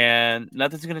 and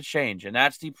nothing's going to change. And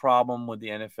that's the problem with the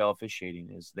NFL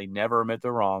officiating is they never admit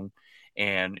they're wrong.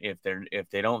 And if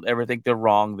they don't ever think they're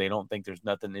wrong, they don't think there's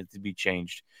nothing that needs to be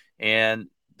changed. And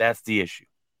that's the issue.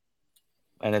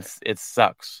 And it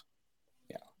sucks.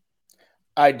 Yeah.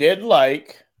 I did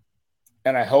like,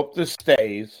 and I hope this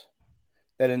stays,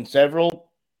 that in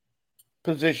several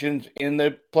positions in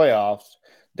the playoffs,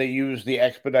 they use the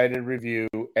expedited review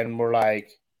and we're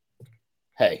like,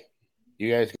 hey,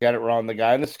 you guys got it wrong. The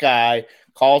guy in the sky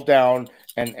calls down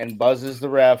and buzzes the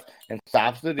ref and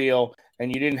stops the deal,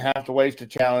 and you didn't have to waste a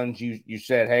challenge. You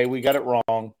said, hey, we got it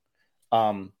wrong.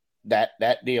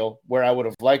 That deal where I would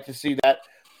have liked to see that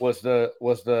was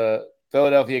the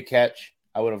Philadelphia catch.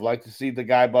 I would have liked to see the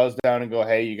guy buzz down and go,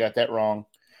 hey, you got that wrong.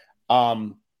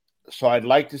 So I'd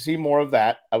like to see more of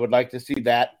that. I would like to see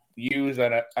that used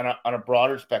on a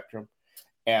broader spectrum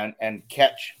and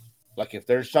catch. Like if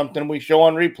there's something we show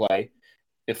on replay,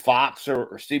 if Fox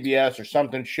or CBS or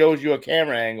something shows you a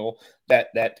camera angle that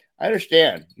I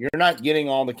understand you're not getting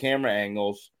all the camera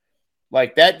angles.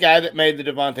 Like that guy that made the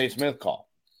Devontae Smith call.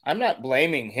 I'm not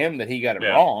blaming him that he got it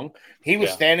wrong. He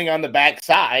was standing on the back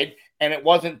side, and it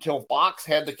wasn't until Fox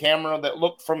had the camera that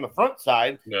looked from the front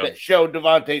side that showed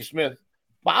Devontae Smith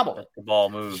bobble. The ball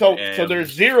moved. So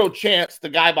there's zero chance the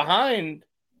guy behind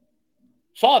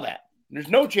saw that. There's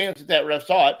no chance that ref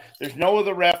saw it. There's no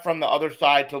other ref from the other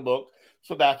side to look.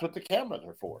 So that's what the cameras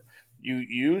are for. You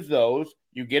use those,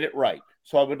 you get it right.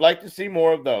 So I would like to see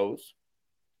more of those.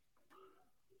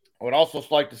 I would also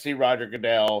like to see Roger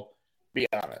Goodell be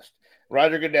honest.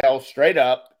 Roger Goodell straight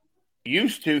up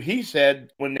he said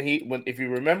when if you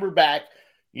remember back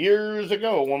years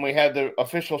ago when we had the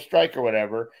official strike or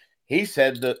whatever, he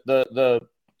said that the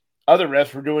other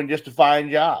refs were doing just a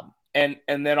fine job. And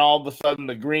then all of a sudden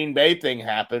the Green Bay thing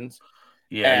happens.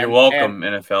 Yeah, you're welcome,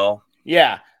 NFL.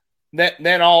 Yeah.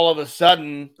 Then all of a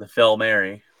sudden the Phil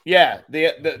Mary. Yeah,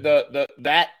 the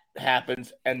that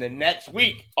happens, and the next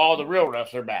week all the real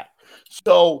refs are back.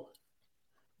 So,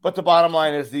 but the bottom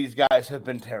line is these guys have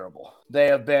been terrible. They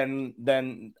have been.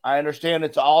 Then I understand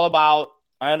it's all about.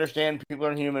 I understand people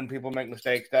are human. People make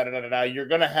mistakes. You're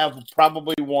going to have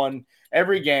probably one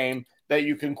every game that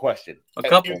you can question. A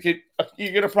couple.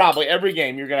 You're going to probably every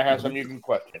game you're going to have something you can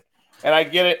question. And I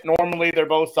get it. Normally they're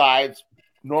both sides.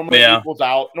 Normally it equals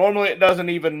out. Normally it doesn't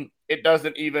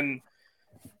even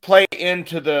play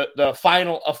into the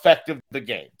final effect of the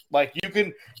game. Like you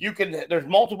can there's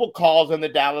multiple calls in the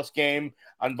Dallas game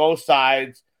on both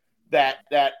sides that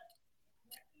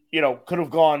could have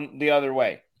gone the other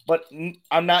way. But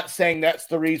I'm not saying that's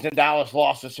the reason Dallas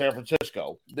lost to San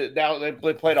Francisco. They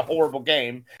played a horrible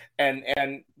game, and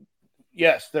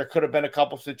yes, there could have been a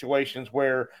couple situations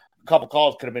where a couple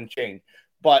calls could have been changed.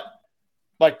 But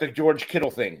like the George Kittle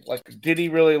thing, like did he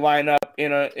really line up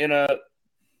in a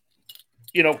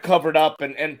covered up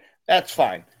and that's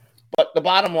fine. But the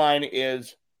bottom line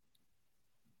is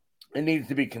it needs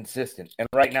to be consistent, and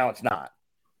right now it's not.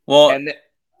 Well,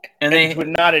 and they would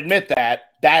not admit that.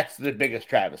 That's the biggest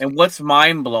travesty. And what's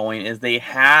mind blowing is they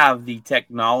have the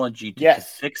technology to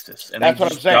fix this, and that's they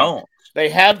what just I'm saying. don't. They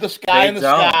have the sky in the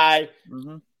sky.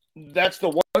 Mm-hmm. That's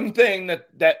the one thing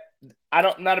that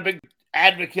I'm not a big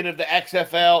advocate of the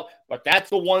XFL, but that's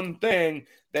the one thing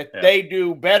that they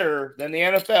do better than the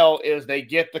NFL is they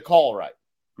get the call right.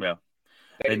 Yeah,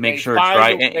 they make sure it's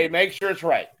right. They make sure it's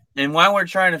right. And while we're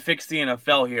trying to fix the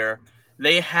NFL here,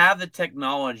 they have the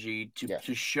technology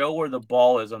to show where the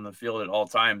ball is on the field at all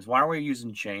times. Why are we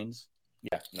using chains?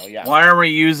 Why are we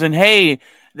using? Hey,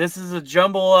 this is a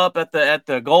jumble up at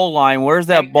the goal line. Where's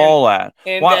that ball at?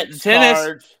 Index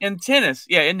cards. Tennis.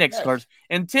 Yeah, index cards.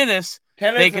 In tennis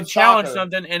they can challenge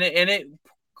something, and it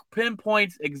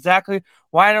pinpoints exactly.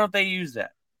 Why don't they use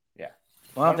that? Yeah,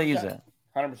 why don't they use that?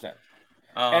 100%.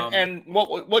 And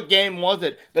what game was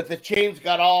it that the chains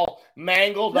got all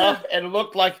mangled up and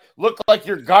looked like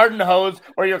your garden hose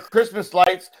or your Christmas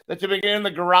lights that you've been in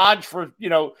the garage for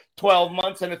 12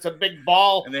 months and it's a big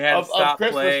ball and they had of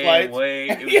Christmas lights.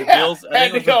 It was the Bills. I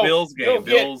think it was the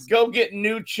Bills game. Go get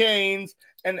new chains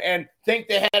and think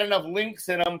they had enough links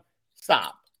in them.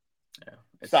 Stop. Yeah,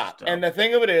 stop. And the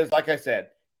thing of it is, like I said,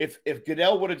 if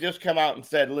Goodell would have just come out and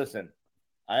said, "Listen,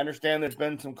 I understand there's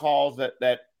been some calls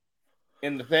that."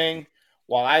 In the thing,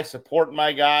 while I support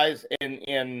my guys in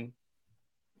the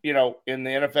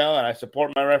NFL and I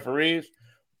support my referees,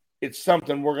 it's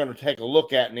something we're going to take a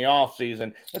look at in the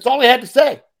offseason. That's all he had to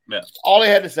say. Yeah. All he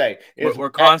had to say is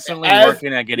we're constantly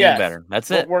working at getting better.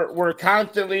 That's it. We're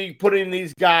constantly putting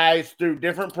these guys through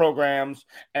different programs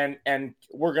and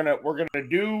we're gonna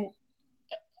do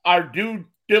our due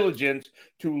diligence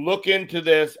to look into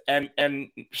this and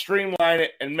streamline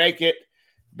it and make it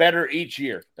better each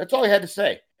year. That's all he had to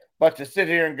say. But to sit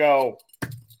here and go,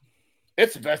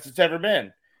 it's the best it's ever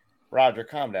been. Roger,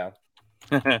 calm down.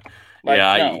 No,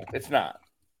 it's not.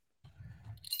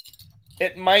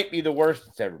 It might be the worst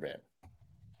it's ever been.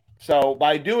 So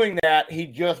by doing that, he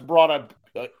just brought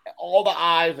all the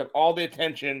eyes and all the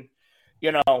attention.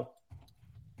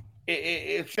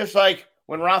 It's just like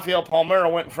when Rafael Palmeiro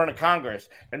went in front of Congress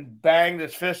and banged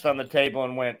his fist on the table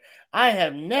and went, I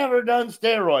have never done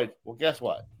steroids. Well, guess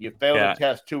what? You failed the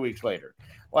test 2 weeks later.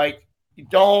 Like,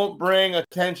 don't bring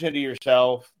attention to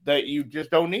yourself that you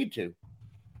just don't need to.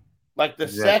 Like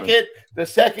Exactly. the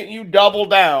second you double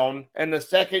down and the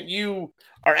second you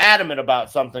are adamant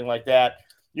about something like that,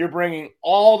 you're bringing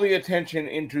all the attention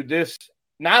into this,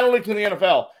 not only to the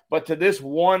NFL, but to this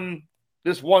one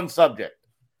subject.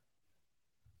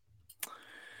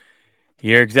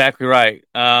 You're exactly right.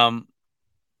 Let's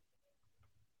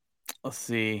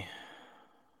see.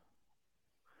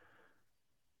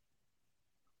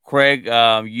 Craig,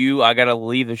 I got to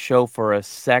leave the show for a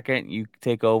second. You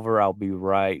take over. I'll be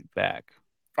right back.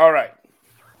 All right.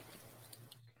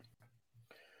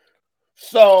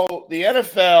 So the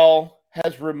NFL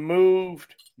has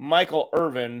removed Michael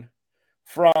Irvin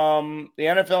from the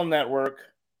NFL Network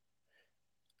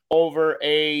over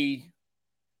a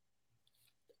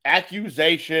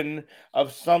accusation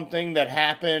of something that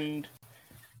happened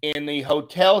in the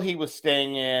hotel he was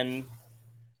staying in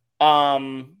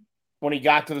when he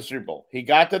got to the Super Bowl. He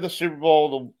got to the Super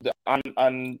Bowl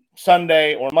on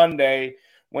Sunday or Monday,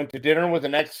 went to dinner with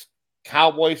an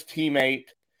ex-Cowboys teammate,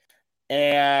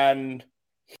 and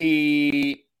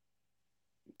he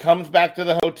comes back to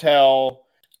the hotel,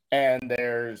 and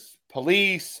there's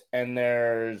police, and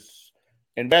there's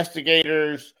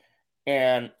investigators,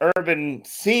 and Irvin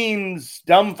seems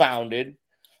dumbfounded,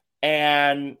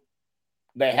 and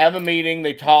they have a meeting,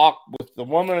 they talk with the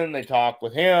woman, they talk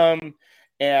with him,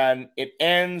 and it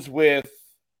ends with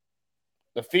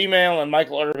the female and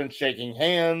Michael Irvin shaking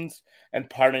hands and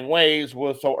parting ways.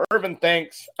 Well, so Irvin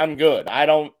thinks, I'm good. I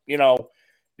don't,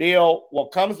 deal. Well,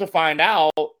 comes to find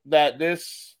out that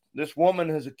this woman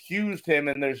has accused him,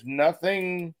 and there's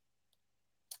nothing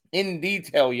in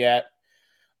detail yet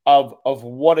of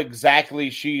what exactly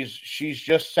she's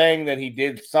just saying that he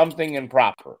did something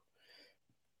improper.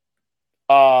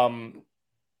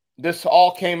 This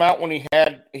all came out when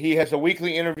he has a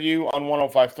weekly interview on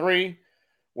 105.3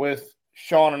 with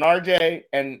Sean and RJ,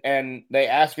 and they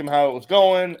ask him how it was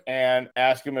going and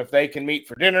ask him if they can meet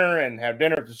for dinner and have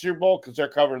dinner at the Super Bowl because they're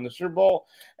covering the Super Bowl.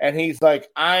 And he's like,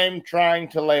 I'm trying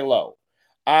to lay low.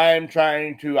 I've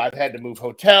had to move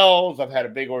hotels. I've had a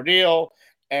big ordeal.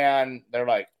 And they're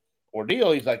like,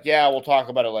 ordeal? He's like, yeah, we'll talk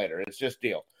about it later. It's just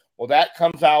deal. Well, that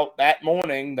comes out that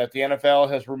morning that the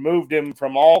NFL has removed him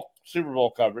from all Super Bowl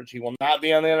coverage. He will not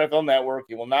be on the NFL Network.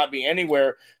 He will not be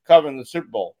anywhere covering the Super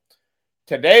Bowl.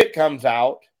 Today it comes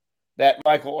out that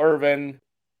Michael Irvin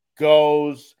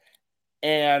goes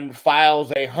and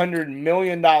files a $100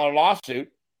 million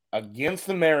lawsuit against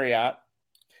the Marriott,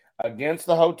 against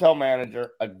the hotel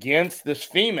manager, against this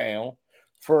female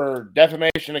for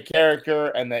defamation of character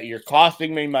and that you're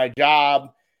costing me my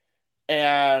job.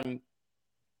 And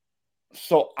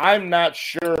so I'm not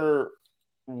sure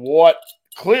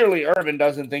clearly Irvin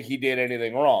doesn't think he did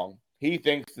anything wrong. He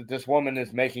thinks that this woman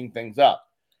is making things up.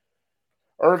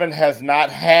 Irvin has not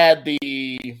had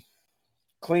the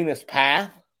cleanest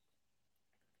path.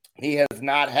 He had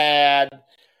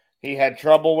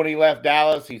trouble when he left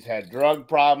Dallas. He's had drug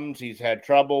problems. He's had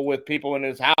trouble with people in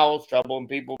his house, trouble with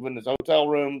people in his hotel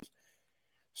rooms.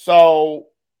 So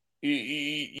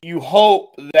you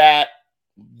hope that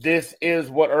this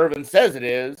is what Irvin says it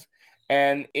is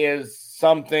and is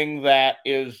something that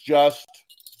is just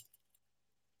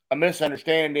a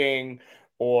misunderstanding,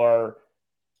 or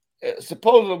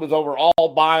supposedly it was over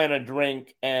all buying a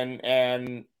drink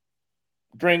and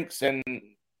drinks, and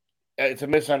it's a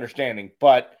misunderstanding.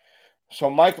 But so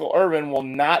Michael Irvin will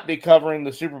not be covering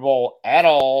the Super Bowl at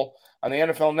all on the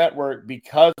NFL Network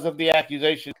because of the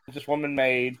accusations this woman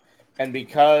made and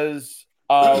because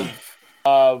of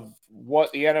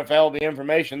what the NFL, the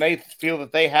information, they feel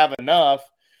that they have enough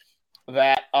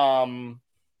that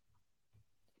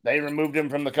they removed him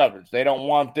from the coverage. They don't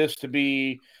want this to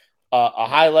be a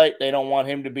highlight. They don't want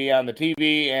him to be on the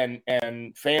TV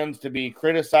and fans to be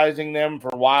criticizing them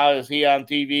for why is he on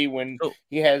TV when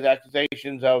he has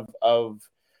accusations of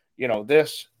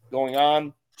this going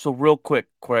on. So real quick,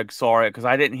 Craig, sorry, because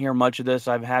I didn't hear much of this.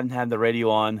 I hadn't had the radio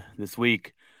on this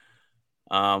week.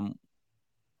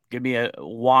 Give me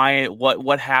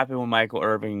what happened with Michael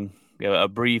Irving? A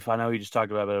brief. I know you just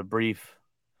talked about it, but a brief.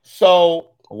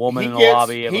 So a woman in the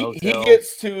lobby of a hotel.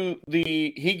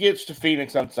 He gets to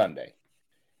Phoenix on Sunday,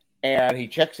 and he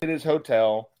checks in his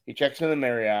hotel. He checks in the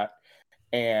Marriott,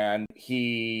 and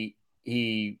he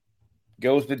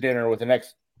goes to dinner with an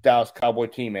ex-Dallas Cowboy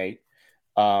teammate,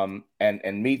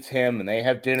 and meets him, and they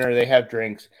have dinner. They have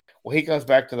drinks. Well, he comes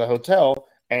back to the hotel,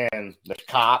 and there's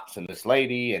cops and this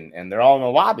lady, and they're all in the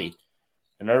lobby.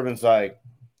 And Irvin's like, what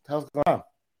the hell's going on?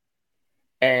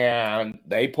 And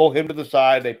they pull him to the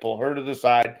side. They pull her to the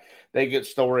side. They get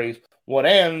stories. What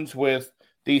ends with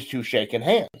these two shaking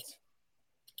hands.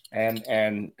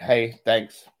 And hey,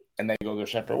 thanks. And they go their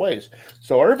separate ways.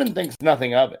 So Irvin thinks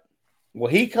nothing of it.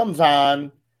 Well, he comes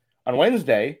on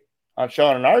Wednesday on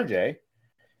Sean and RJ,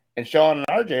 and Sean and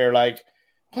RJ are like,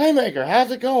 Playmaker,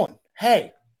 how's it going?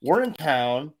 Hey, we're in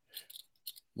town.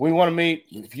 We want to meet.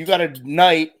 If you got a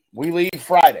night, we leave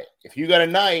Friday. If you got a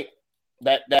night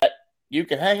that you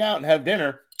can hang out and have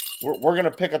dinner, we're going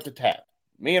to pick up the tab.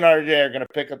 Me and RJ are going to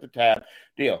pick up the tab.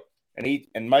 Deal.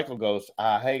 And Michael goes,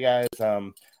 hey guys,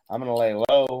 I'm going to lay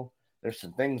low. There's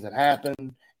some things that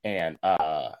happened, and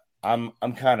I'm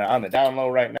kind of on the down low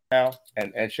right now.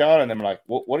 And Sean and them are like,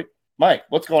 what Mike,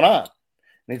 what's going on?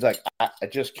 And he's like, I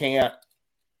just can't.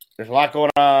 There's a lot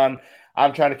going on.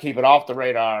 I'm trying to keep it off the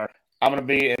radar. I'm going to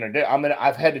be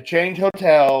I've had to change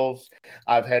hotels.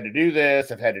 I've had to do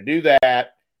this. I've had to do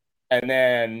that. And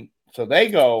then, so they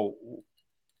go,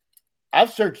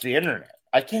 I've searched the internet.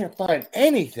 I can't find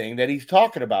anything that he's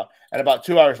talking about. And about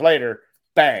 2 hours later,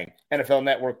 bang, NFL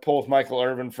Network pulls Michael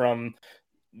Irvin from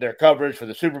their coverage for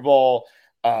the Super Bowl.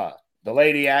 The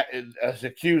lady is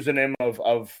accusing him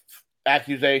of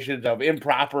accusations of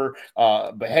improper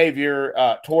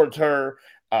behavior towards her.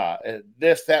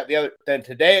 This, that, the other. Then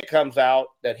today it comes out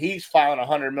that he's filing a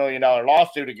 $100 million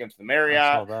lawsuit against the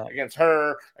Marriott, against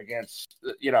her, against,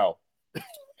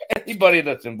 anybody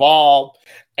that's involved.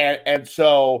 And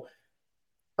so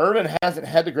Irvin hasn't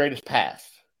had the greatest past.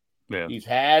 Yeah. He's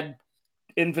had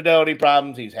infidelity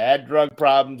problems. He's had drug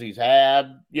problems. He's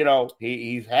had,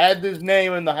 he's had his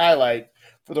name in the highlight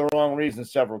for the wrong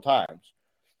reasons several times.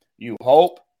 You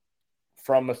hope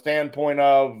from a standpoint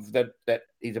of that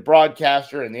he's a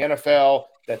broadcaster in the NFL,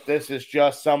 that this is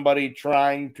just somebody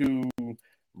trying to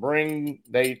bring,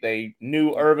 they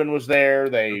knew Irvin was there.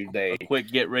 They a quick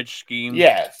get rich scheme.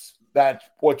 Yes, that's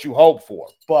what you hope for.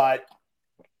 But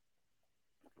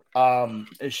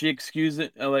is she accusing,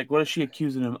 what is she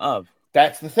accusing him of?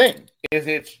 That's the thing, is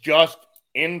it's just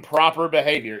improper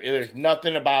behavior. There's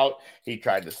nothing about he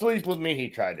tried to sleep with me, he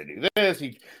tried to do this,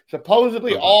 he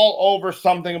supposedly all over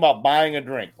something about buying a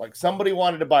drink. Like somebody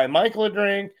wanted to buy Michael a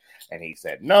drink and he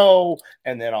said no,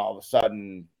 and then all of a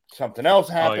sudden something else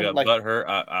happened. Like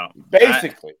butthurt.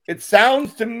 Basically, it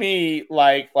sounds to me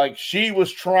like she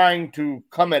was trying to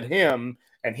come at him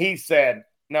and he said,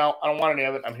 no, I don't want any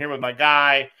of it. I'm here with my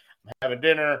guy. I'm having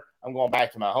dinner. I'm going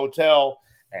back to my hotel.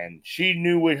 And she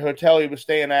knew which hotel he was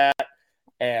staying at.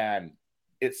 And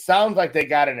it sounds like they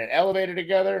got in an elevator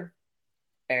together.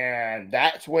 And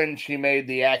that's when she made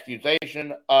the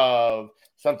accusation of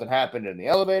something happened in the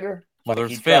elevator. Well,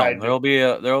 there's film. There'll be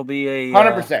a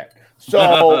 100%.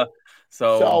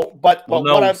 But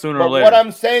what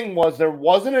I'm saying was there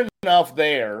wasn't enough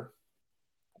there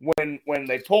when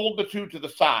they pulled the two to the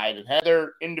side and had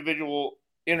their individual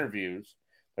interviews.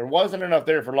 There wasn't enough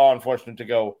there for law enforcement to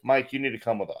go, Mike, you need to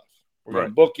come with us. We're going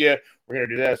to book you. We're going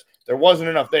to do this. There wasn't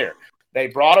enough there. They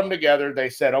brought them together. They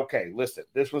said, okay, listen,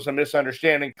 this was a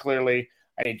misunderstanding, clearly.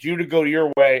 I need you to go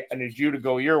your way. I need you to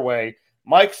go your way.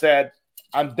 Mike said,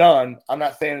 I'm done. I'm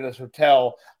not staying in this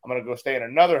hotel. I'm going to go stay in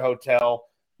another hotel.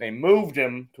 They moved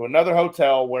him to another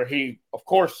hotel where he, of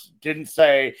course, didn't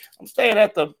say, I'm staying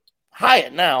at the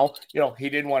Hyatt now. He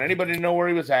didn't want anybody to know where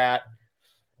he was at.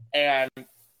 And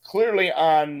clearly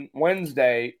on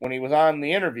Wednesday, when he was on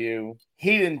the interview,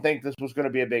 he didn't think this was going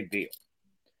to be a big deal.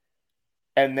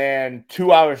 And then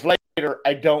 2 hours later,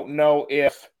 I don't know.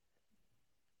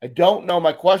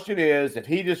 My question is, if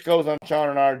he just goes on Sean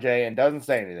and RJ and doesn't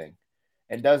say anything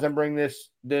and doesn't bring this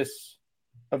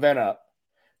event up,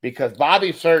 because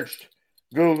Bobby searched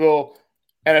Google,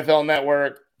 NFL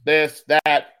Network, this,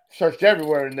 that, searched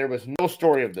everywhere, and there was no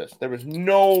story of this. There was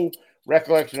no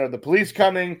recollection of the police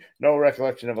coming, no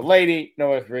recollection of a lady,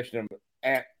 no recollection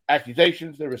of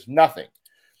accusations. There was nothing.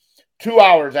 2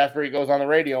 hours after he goes on the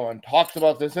radio and talks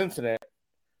about this incident,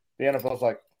 the NFL's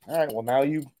like, all right, well, now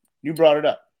you brought it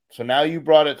up. So now you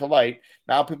brought it to light.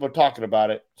 Now people are talking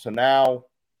about it. So now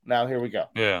here we go.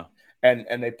 Yeah.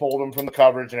 And they pulled him from the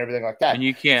coverage and everything like that. And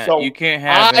you can't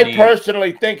have I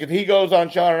personally think if he goes on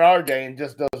Sean and RJ and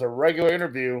just does a regular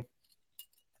interview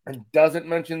and doesn't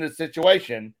mention the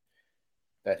situation,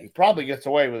 that he probably gets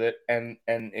away with it and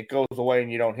it goes away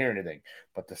and you don't hear anything.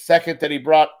 But the second that he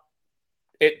brought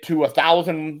it to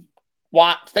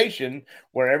 1,000-watt station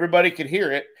where everybody could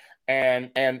hear it, and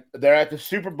they're at the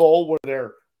Super Bowl where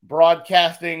they're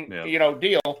broadcasting,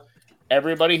 deal,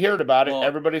 everybody heard about it.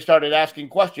 Everybody started asking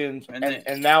questions,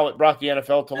 and now it brought the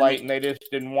NFL to light, and they just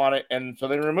didn't want it, and so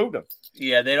they removed him.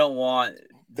 Yeah, they don't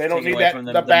need that from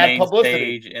the bad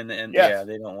publicity. Stage and yes. Yeah,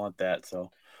 they don't want that.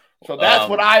 So that's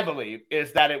what I believe,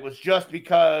 is that it was just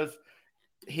because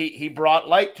he brought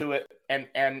light to it, and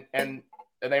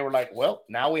they were like, well,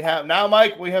 now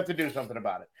Mike, we have to do something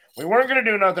about it. We weren't going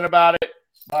to do nothing about it,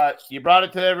 but you brought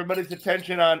it to everybody's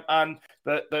attention on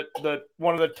the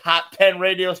one of the top 10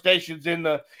 radio stations in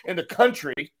the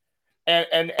country,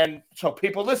 and so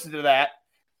people listen to that,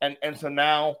 and so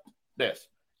now this,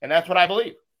 and that's what I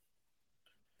believe.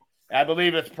 I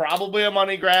believe it's probably a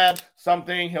money grab,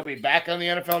 something. He'll be back on the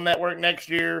NFL Network next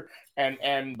year,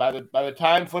 and by the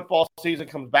time football season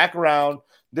comes back around,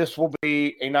 this will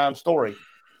be a non-story.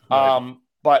 Right.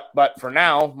 But for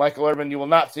now, Michael Irvin, you will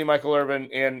not see Michael Irvin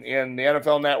in the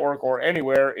NFL Network or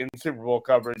anywhere in Super Bowl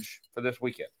coverage for this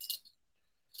weekend.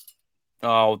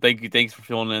 Oh, thank you. Thanks for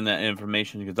filling in that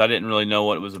information because I didn't really know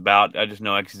what it was about. I just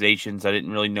know accusations. I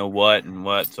didn't really know what and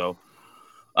what. So,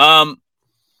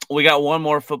 we got one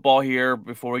more football here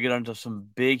before we get into some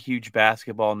big, huge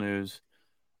basketball news.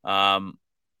 Well,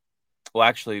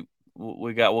 actually,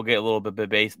 we'll get a little bit of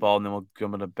baseball and then we'll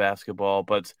go into basketball.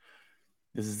 But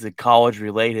this is the college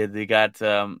related. They got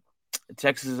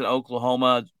Texas and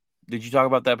Oklahoma. Did you talk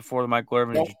about that before, Michael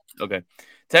Irvin? Nope. Okay.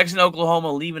 Texas and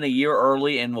Oklahoma leaving a year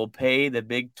early and will pay the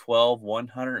Big 12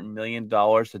 $100 million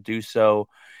to do so.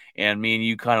 And me and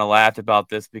you kind of laughed about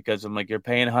this because I'm like, you're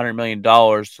paying $100 million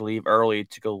to leave early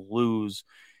to go lose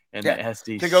in the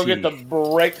SEC. To go get the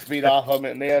brakes beat off of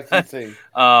it in the SEC.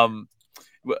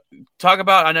 Talk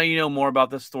about, I know you know more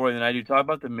about this story than I do. Talk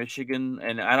about the Michigan,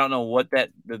 and I don't know what the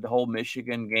whole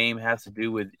Michigan game has to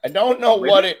do with. I don't know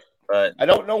what it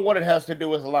has to do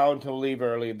with allowing to leave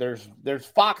early. There's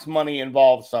Fox money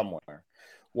involved somewhere.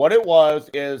 What it was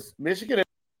is Michigan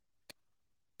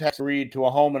agreed to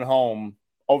a home and home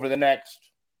over the next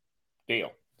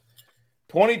deal.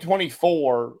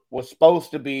 2024 was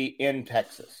supposed to be in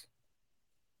Texas.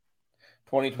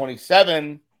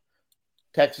 2027,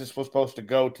 Texas was supposed to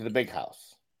go to the Big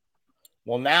House.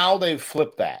 Well, now they've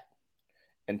flipped that.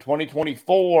 In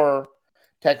 2024,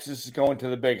 Texas is going to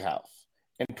the Big House.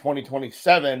 In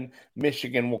 2027,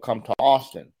 Michigan will come to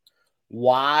Austin.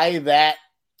 Why that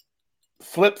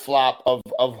flip-flop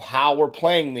of how we're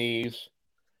playing these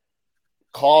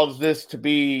caused this to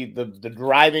be the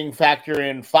driving factor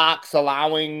in Fox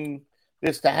allowing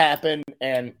this to happen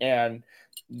and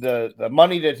the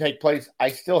money to take place. I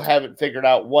still haven't figured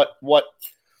out what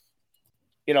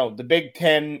the Big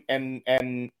Ten and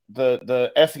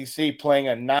the SEC playing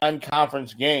a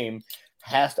non-conference game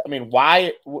has to. I mean,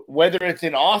 why? Whether it's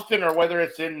in Austin or whether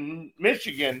it's in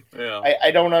Michigan,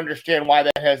 I don't understand why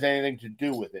that has anything to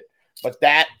do with it. But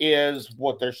that is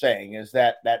what they're saying, is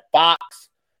that Fox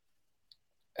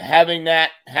having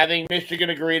Michigan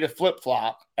agree to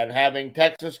flip-flop and having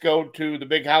Texas go to the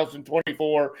Big House in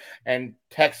 24 and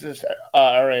Texas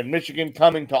and Michigan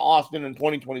coming to Austin in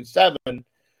 2027,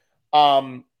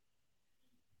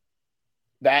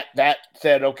 that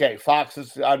said, okay, Fox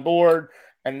is on board,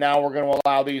 and now we're going to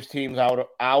allow these teams out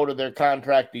of their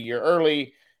contract a year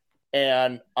early.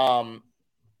 And when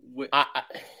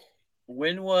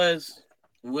were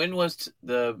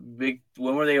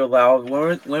they allowed?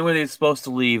 When were they supposed to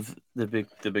leave the Big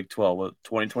 12?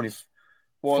 2020.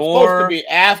 Well, it's supposed to be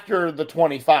after the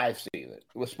 25 season. It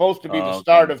was supposed to be the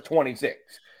start of 26.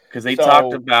 Because they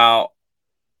talked about.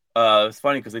 It's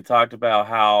funny because they talked about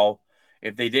how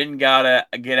if they didn't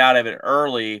get out of it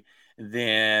early,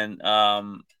 then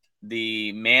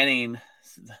the Manning,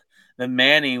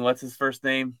 what's his first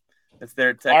name? That's there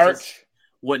at Texas. Arch.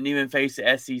 Wouldn't even face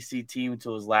the SEC team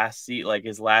until his last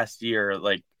year,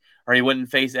 or he wouldn't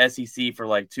face SEC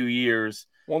for 2 years.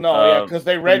 Well, no, because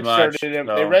they redshirted him.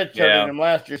 So, they redshirted him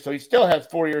last year, so he still has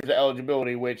 4 years of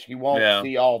eligibility, which he won't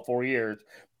see all 4 years.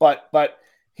 But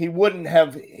he wouldn't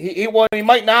have. He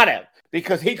might not have,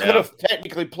 because he could have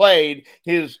technically played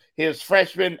his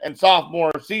freshman and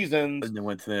sophomore seasons, and then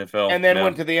went to the NFL,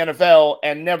 went to the NFL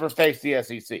and never faced the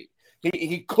SEC.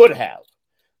 He could have.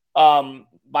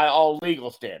 By all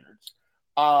legal standards.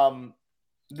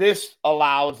 This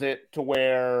allows it to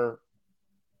where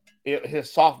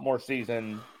his sophomore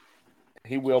season,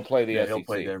 he will play the SEC. He'll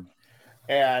play there.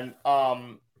 And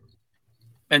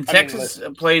Texas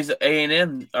plays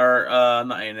A&M, or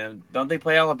not A&M. Don't they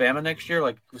play Alabama next year?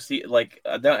 I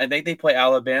think they play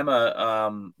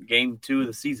Alabama game 2 of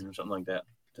the season or something like that.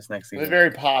 This next season. It's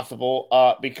very possible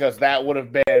because that would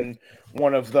have been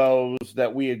one of those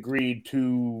that we agreed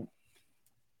to.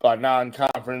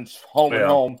 Non-conference home and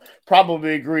home,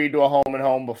 probably agreed to a home and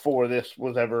home before this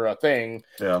was ever a thing.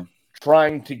 Yeah,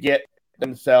 trying to get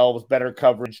themselves better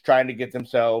coverage, trying to get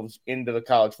themselves into the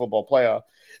college football playoff.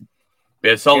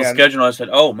 Yeah, I saw the schedule. I said,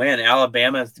 "Oh man,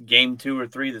 Alabama's game 2 or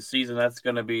 3 this season. That's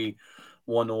going to be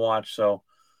one to watch." So,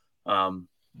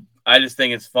 I just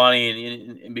think it's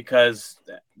funny, and because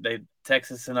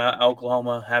Texas and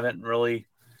Oklahoma haven't really.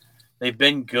 They've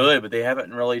been good, but they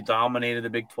haven't really dominated the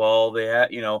Big 12. They had,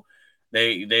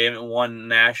 They haven't won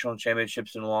national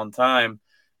championships in a long time,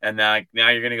 and now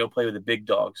you're going to go play with the big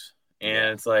dogs.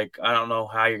 And it's like, I don't know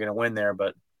how you're going to win there,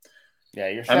 but yeah,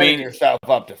 you're setting yourself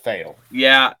up to fail.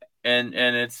 Yeah, and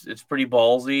it's pretty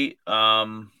ballsy.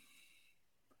 And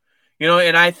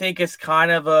I think it's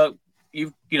kind of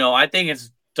I think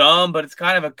it's dumb, but it's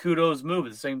kind of a kudos move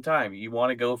at the same time. You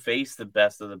want to go face the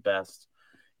best of the best.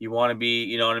 You want to be,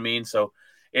 you know what I mean? So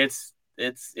it's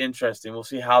interesting. We'll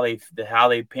see how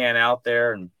they pan out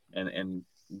there, and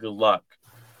good luck.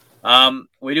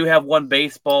 We do have one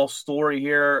baseball story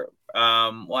here.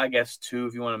 Well, I guess two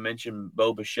if you want to mention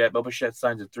Bo Bichette. Bo Bichette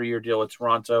signs a 3-year deal with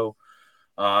Toronto.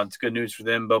 It's good news for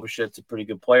them. Bo Bichette's a pretty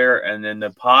good player. And then the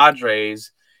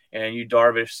Padres and Yu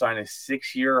Darvish signed a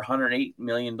 6-year, $108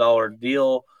 million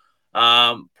deal.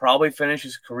 Probably finish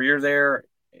his career there.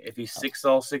 If he's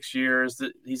all 6 years,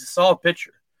 he's a solid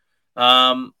pitcher.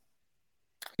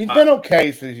 He's been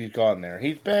okay since he's gone there.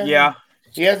 He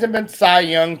hasn't been Cy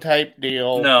Young type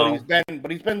deal. No,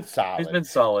 but he's been solid. He's been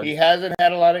solid. He hasn't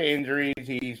had a lot of injuries.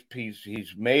 He's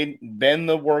been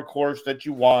the workhorse that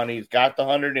you want. He's got the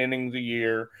 100 innings a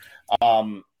year,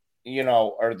 or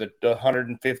the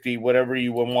 150, whatever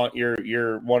you would want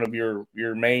your one of your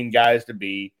main guys to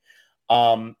be.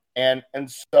 That's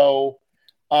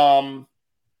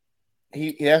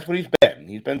what he's been.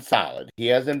 He's been solid. He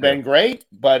hasn't been great,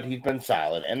 but he's been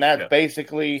solid, and that's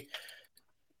basically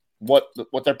what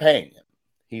they're paying him.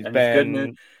 He's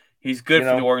good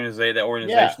for the organization. That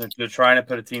organization, they're trying to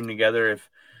put a team together.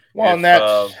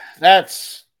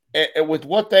 That's with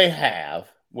what they have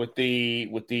with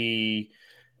the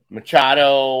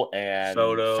Machado and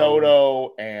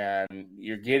Soto, and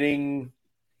you're getting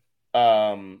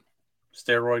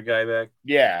steroid guy back.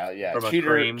 Yeah.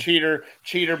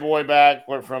 Cheater boy back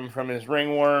from his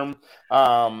ringworm.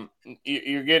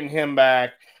 You're getting him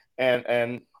back,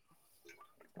 and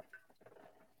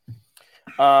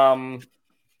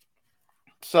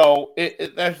so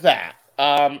there's that.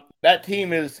 That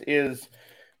team is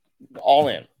all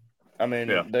in. I mean,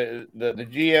 the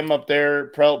GM up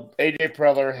there, AJ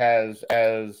Preller has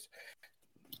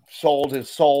sold his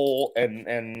soul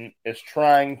and is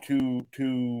trying to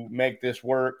make this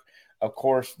work. Of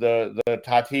course, the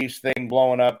Tatis thing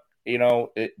blowing up,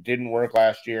 it didn't work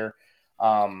last year.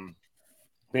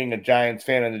 Being a Giants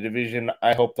fan of the division,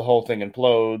 I hope the whole thing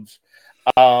implodes.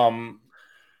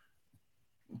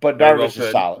 But Darvish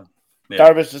is solid. Yeah.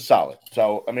 Darvish is solid.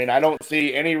 So, I mean, I don't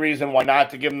see any reason why not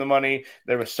to give him the money.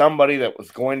 There was somebody that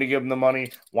was going to give him the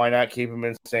money. Why not keep him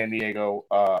in San Diego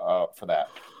for that?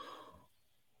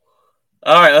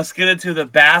 All right, let's get into the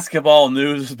basketball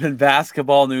news. There's been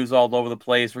basketball news all over the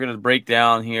place. We're going to break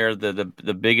down here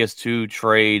the biggest two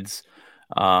trades.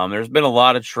 There's been a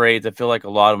lot of trades. I feel like a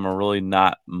lot of them are really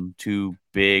not too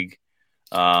big.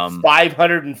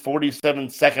 547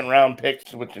 second-round picks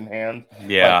switching hands.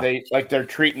 Yeah, like they're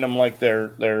treating them like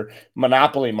they're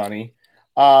monopoly money.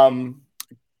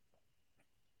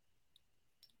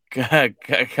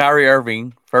 Kyrie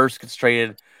Irving first gets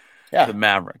traded to the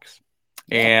Mavericks.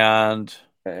 And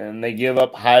they give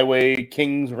up Highway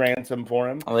King's ransom for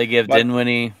him. They give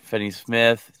Dinwiddie, Finney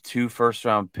Smith 2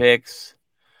 first-round picks.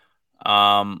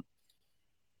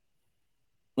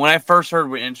 When I first heard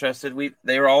we're interested,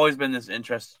 they were always been this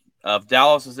interest of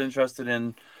Dallas is interested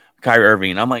in Kyrie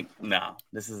Irving. I'm like, no,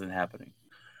 this isn't happening.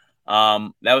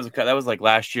 That was like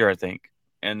last year, I think.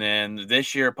 And then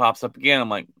this year it pops up again. I'm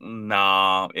like,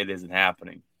 no, it isn't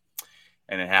happening.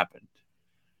 And it happened.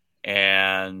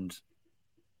 And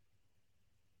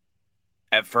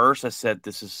at first I said,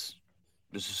 this is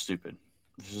stupid.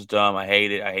 This is dumb. I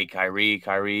hate it. I hate Kyrie.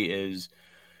 Kyrie is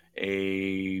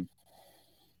a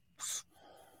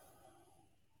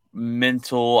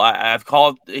mental. I've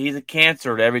called. He's a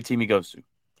cancer to every team he goes to.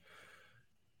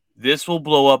 This will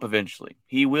blow up eventually.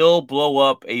 He will blow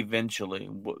up eventually.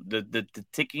 The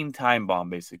ticking time bomb,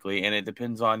 basically, and it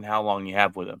depends on how long you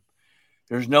have with him.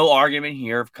 There's no argument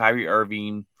here of Kyrie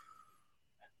Irving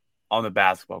on the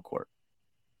basketball court.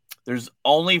 There's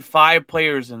only 5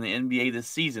 players in the NBA this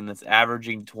season that's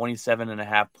averaging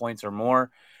 27.5 points or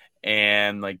more,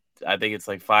 and I think it's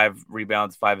 5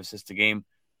 rebounds, 5 assists a game.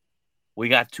 We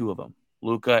got 2 of them,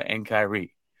 Luka and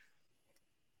Kyrie.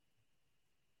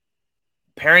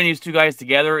 Pairing these 2 guys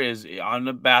together is on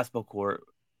the basketball court.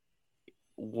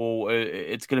 Well,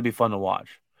 it's going to be fun to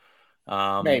watch.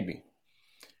 Maybe.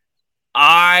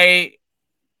 I'm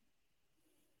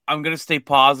going to stay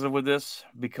positive with this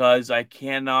because I'm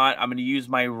going to use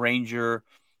my Ranger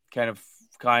kind of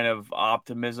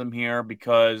optimism here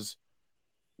because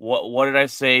what did I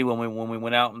say when we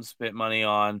went out and spent money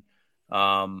on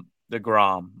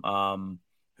DeGrom,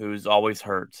 who's always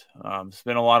hurt.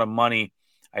 Spent a lot of money.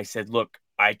 I said, look,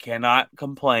 I cannot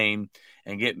complain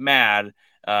and get mad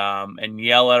and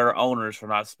yell at our owners for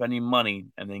not spending money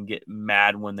and then get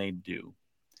mad when they do.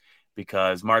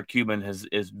 Because Mark Cuban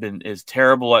is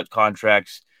terrible at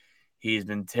contracts. He's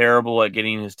been terrible at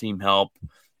getting his team help.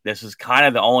 This is kind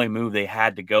of the only move they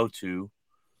had to go to.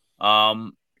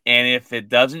 And if it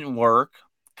doesn't work,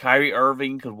 Kyrie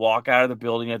Irving could walk out of the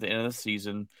building at the end of the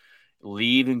season,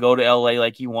 leave and go to LA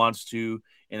like he wants to,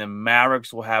 and the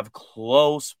Mavericks will have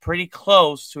pretty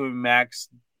close to a max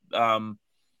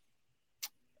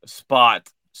spot.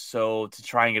 So to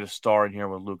try and get a star in here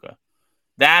with Luka.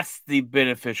 That's the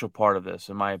beneficial part of this,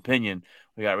 in my opinion.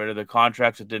 We got rid of the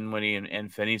contracts with Dinwiddie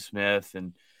and Finney-Smith,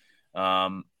 and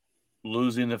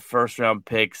losing the first-round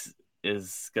picks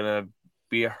is going to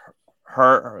be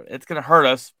hurt. It's going to hurt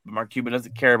us. Mark Cuban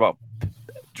doesn't care about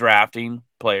drafting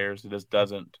players. He just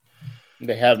doesn't.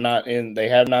 They have not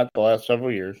the last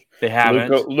several years. They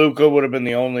haven't. Luka would have been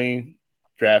the only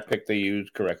draft pick they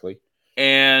used correctly.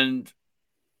 And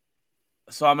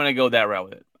so I'm going to go that route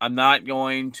with it. I'm not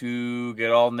going to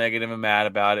get all negative and mad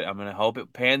about it. I'm going to hope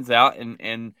it pans out,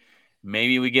 and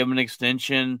maybe we give them an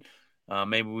extension.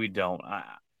 Maybe we don't.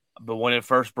 But when it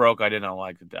first broke, I did not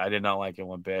like it. I did not like it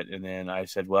one bit. And then I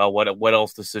said, well, what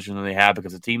else decision do they have?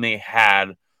 Because the team they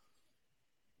had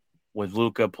with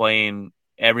Luka playing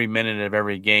every minute of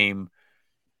every game,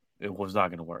 it was not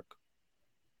going to work.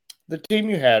 The team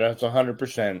you had, that's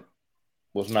 100%,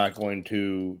 was not going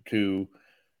to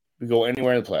go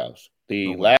anywhere in the playoffs.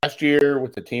 Last year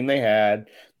with the team they had,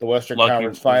 the Western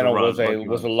Conference Final was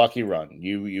a lucky run.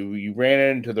 You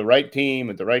ran into the right team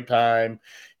at the right time.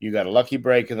 You got a lucky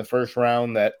break in the first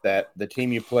round that the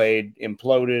team you played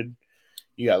imploded.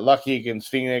 You got lucky against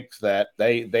Phoenix that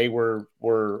they were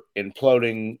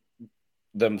imploding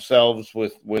themselves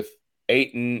with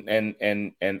Ayton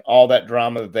and all that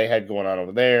drama that they had going on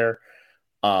over there.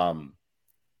 So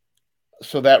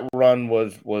that run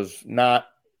was not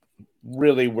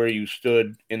really where you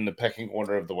stood in the pecking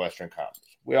order of the Western Conference.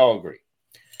 We all agree.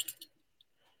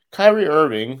 Kyrie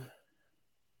Irving,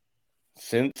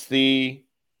 since the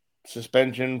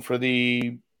suspension for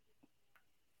the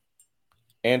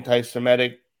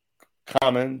anti-Semitic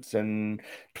comments and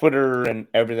Twitter and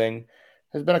everything,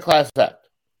 has been a class act.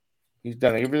 He's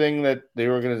done everything that the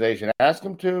organization asked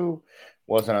him to,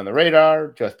 wasn't on the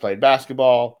radar, just played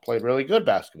basketball, played really good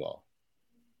basketball.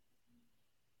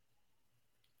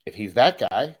 If he's that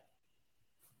guy,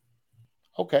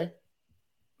 okay.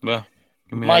 Well,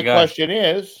 my question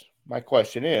is,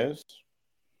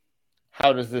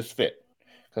 how does this fit?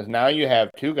 Because now you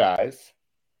have two guys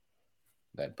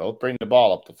that both bring the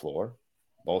ball up the floor,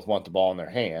 both want the ball in their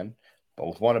hand,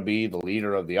 both want to be the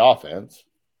leader of the offense.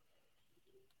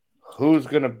 Who's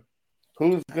gonna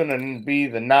be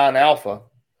the non-alpha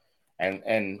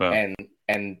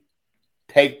and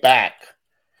take back?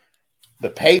 The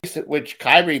pace at which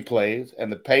Kyrie plays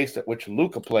and the pace at which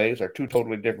Luka plays are two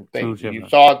totally different things. You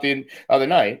saw it the other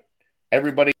night.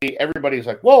 Everybody's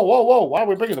like, whoa, why are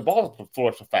we bringing the ball up the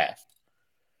floor so fast?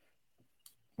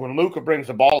 When Luka brings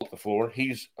the ball up the floor,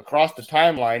 he's across the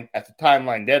timeline at the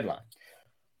timeline deadline.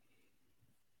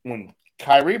 When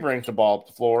Kyrie brings the ball up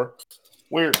the floor,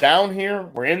 we're down here,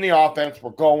 we're in the offense,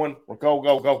 we're going, we're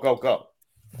go.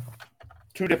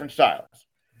 Two different styles.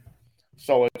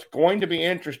 So it's going to be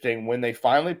interesting when they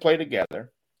finally play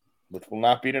together, which will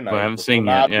not be tonight. I haven't seen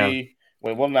yet. It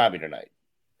will not be tonight.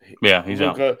 Yeah, he's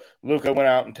out. Luka went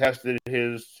out and tested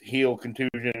his heel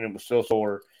contusion and it was still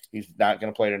sore. He's not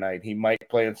going to play tonight. He might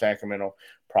play in Sacramento.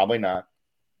 Probably not.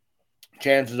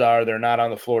 Chances are they're not on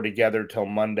the floor together till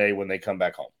Monday when they come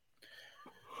back home.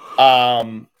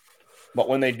 But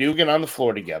when they do get on the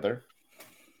floor together,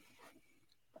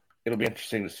 it'll be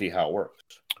interesting to see how it works.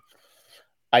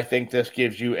 I think this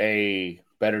gives you a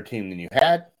better team than you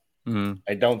had. Mm-hmm.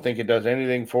 I don't think it does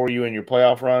anything for you in your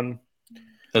playoff run.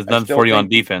 It does nothing for you on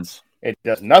defense. It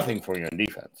does nothing for you on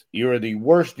defense. You are the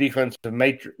worst defensive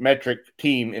metric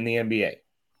team in the NBA.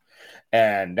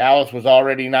 And Dallas was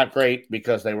already not great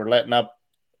because they were letting up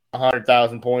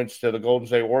 100,000 points to the Golden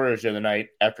State Warriors the other night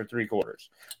after three quarters.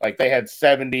 Like they had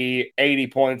 70, 80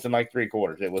 points in like three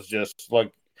quarters. It was just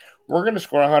like, we're going to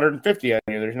score 150 on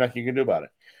you. There's nothing you can do about it.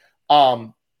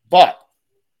 But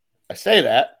I say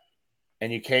that,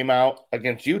 and you came out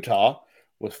against Utah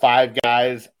with five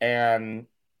guys and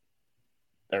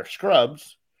their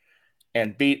scrubs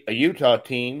and beat a Utah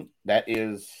team that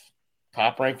is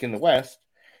top ranked in the West.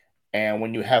 And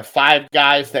when you have five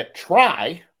guys that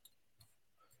try,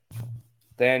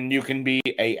 then you can be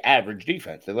a average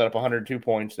defense. They let up 102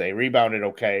 points. They rebounded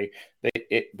okay.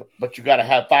 But you got to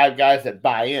have five guys that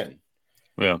buy in.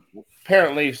 Yeah.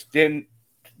 Apparently,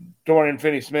 Dorian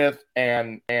Finney-Smith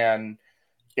and them,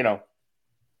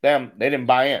 they didn't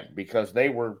buy in because they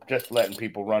were just letting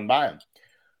people run by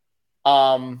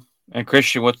them. And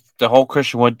Christian, the whole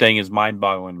Christian Wood thing is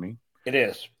mind-boggling to me. It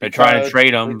is. They're trying to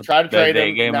trade him.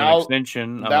 They gave him an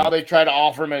extension. Now they try to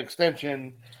offer him an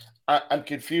extension. I'm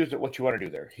confused at what you want to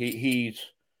do there. He's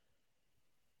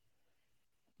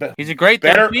a great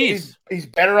piece. He's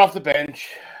better off the bench.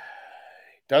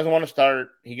 Doesn't want to start.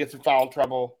 He gets in foul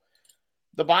trouble.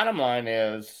 The bottom line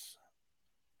is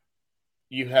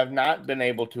you have not been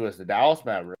able to, as the Dallas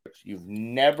Mavericks, you've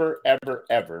never, ever,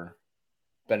 ever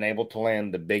been able to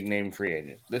land the big name free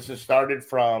agent. This has started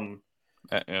from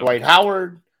Dwight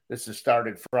Howard. This has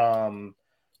started from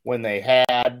when they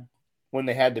had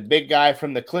the big guy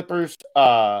from the Clippers,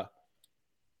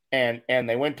 and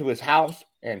they went to his house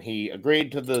and he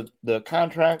agreed to the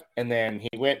contract, and then he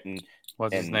went and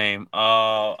what's his name?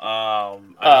 I know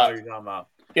what you're talking about.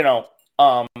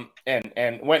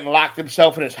 And went and locked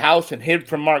himself in his house and hid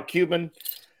from Mark Cuban.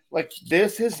 Like,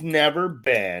 this has never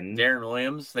been Darren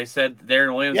Williams. They said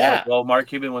Darren Williams. Yeah. Like, well, Mark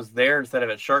Cuban was there instead of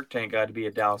at Shark Tank. Got to be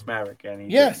a Dallas Maverick, and he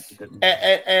didn't.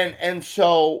 And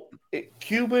so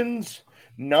Cuban's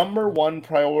number one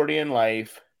priority in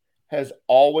life has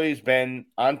always been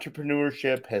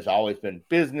entrepreneurship, has always been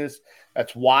business.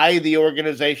 That's why the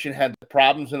organization had the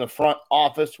problems in the front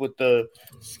office with the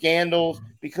scandals,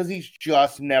 because he's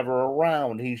just never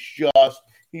around. He's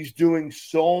doing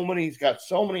he's got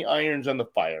so many irons on the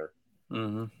fire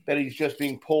that he's just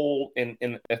being pulled in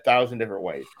 1,000 different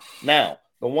ways. Now,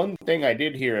 the one thing I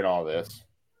did hear in all this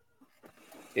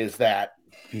is that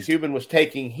Cuban was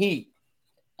taking heat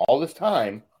all this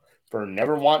time for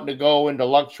never wanting to go into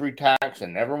luxury tax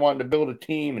and never wanting to build a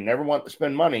team and never wanting to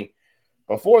spend money.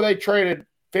 Before they traded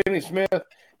Finney-Smith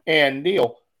and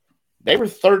Deal, they were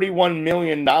 $31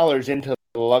 million into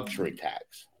the luxury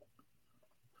tax.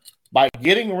 By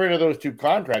getting rid of those two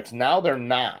contracts, now they're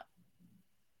not.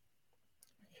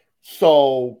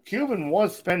 So Cuban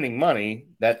was spending money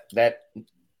that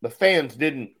the fans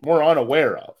were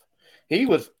unaware of. He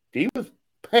was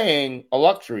paying a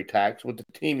luxury tax with the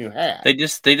team you had. They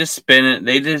just spend it.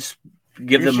 They just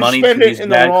give the money to these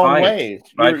bad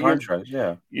clients. Bad contracts.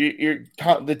 Yeah.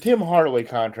 The Tim Hardaway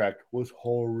contract was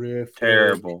horrific.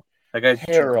 Terrible. That guy's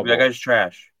terrible. That guy's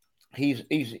trash. He's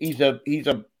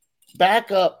a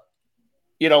backup.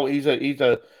 He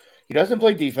doesn't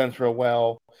play defense real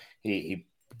well. He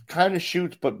kind of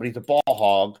shoots, but he's a ball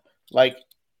hog. Like, it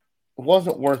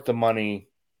wasn't worth the money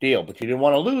deal, but you didn't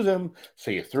want to lose him, so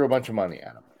you threw a bunch of money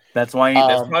at him. That's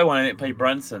probably why I didn't pay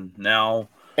Brunson. Now,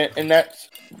 and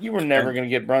you were never going to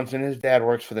get Brunson. His dad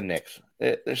works for the Knicks.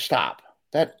 Stop.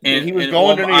 He was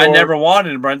going to New York. I never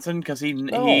wanted Brunson because he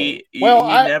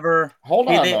never. Hold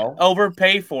on, though.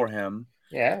 Overpay for him.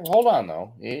 Yeah, hold on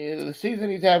though. The season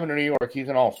he's having in New York, he's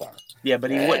an all-star. Yeah,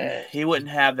 but he wouldn't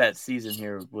have that season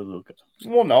here with Luka.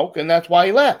 Well, no, and that's why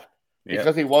he left.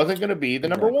 Because he wasn't going to be the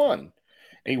number one.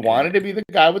 He wanted to be the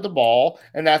guy with the ball,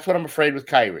 and that's what I'm afraid with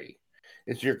Kyrie.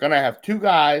 Is you're going to have two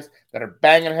guys that are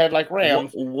banging ahead like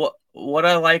Rams. What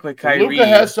I like with Kyrie, Luka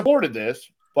has supported this,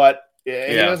 but he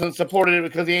hasn't supported it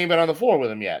because he ain't been on the floor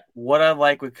with him yet. What I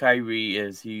like with Kyrie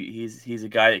is he's a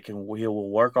guy that he will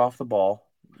work off the ball.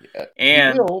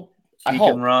 And he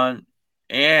can run,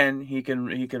 and he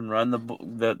can run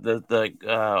the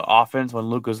offense when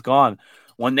Luka's gone.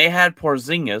 When they had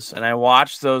Porzingis, and I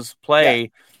watched those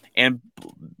play, and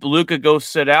Luka goes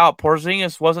sit out,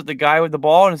 Porzingis wasn't the guy with the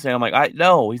ball in his hand. I'm like,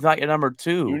 no, he's not your number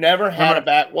two. You never had a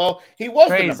back. Well, he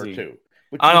was the number two.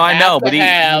 I know, but he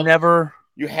never.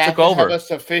 You have to have a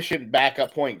sufficient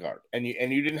backup point guard, and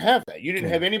you didn't have that. You didn't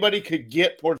have anybody could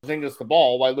get Porzingis the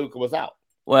ball while Luka was out.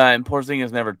 Well, and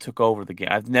Porzingis never took over the game.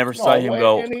 I've never saw him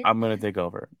go, I'm going to take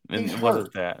over. And it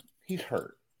wasn't that. He's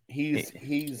hurt. He's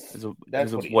a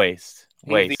waste.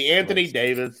 He's the Anthony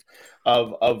Davis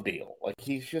of Deal. Like,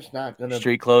 he's just not going to.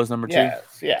 Street clothes number 2.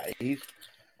 Yeah. He's.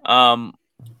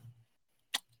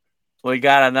 We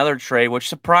got another trade, which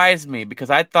surprised me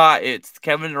because I thought it's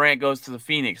Kevin Durant goes to the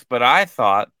Phoenix, but I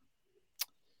thought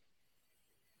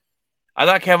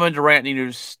Kevin Durant needed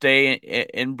to stay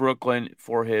in Brooklyn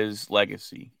for his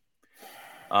legacy.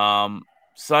 The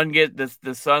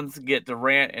Suns get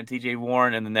Durant and T.J.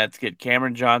 Warren, and the Nets get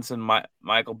Cameron Johnson,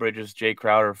 Michael Bridges, Jay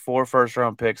Crowder, 4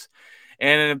 first-round picks,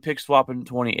 and then a pick swap in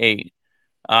 28.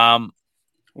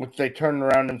 Which they turned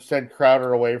around and sent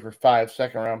Crowder away for 5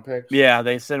 second-round picks. Yeah,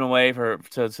 they sent him away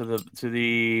to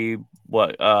the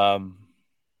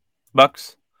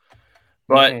Bucks.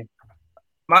 But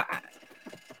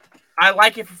I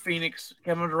like it for Phoenix.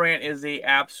 Kevin Durant is the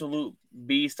absolute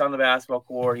beast on the basketball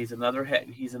court. He's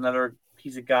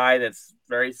he's a guy that's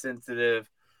very sensitive.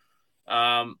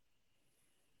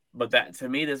 But that to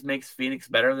me, this makes Phoenix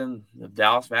better than the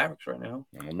Dallas Mavericks right now.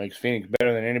 It makes Phoenix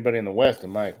better than anybody in the West, in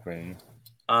my opinion.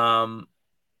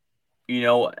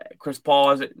 Chris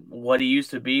Paul isn't what he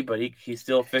used to be, but he's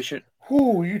still efficient.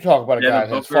 Who you talk about a Devin guy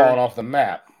that's Booker. fallen off the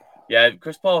map. Yeah,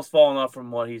 Chris Paul has fallen off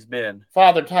from what he's been.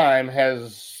 Father Time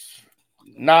has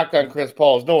knocked on Chris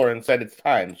Paul's door and said it's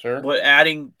time, sir. But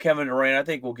adding Kevin Durant, I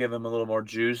think will give him a little more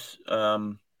juice.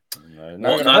 Not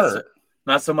gonna hurt.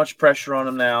 Not so much pressure on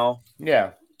him now.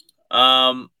 Yeah.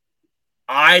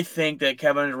 I think that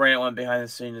Kevin Durant went behind the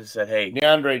scenes and said, "Hey,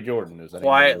 DeAndre Jordan is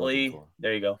quietly."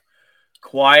 There you go.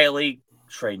 Quietly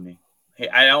trade me. Hey,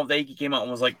 I don't think he came out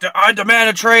and was like, "I demand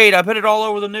a trade." I put it all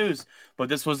over the news. But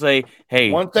this was hey.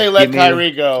 Once they let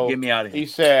Kyrie go, get me out of here. He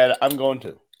said, "I'm going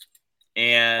to."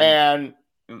 And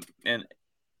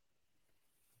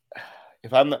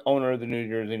if I'm the owner of the New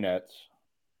Jersey Nets,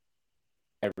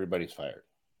 everybody's fired.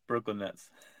 Brooklyn Nets.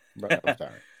 I'm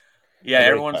sorry. Yeah,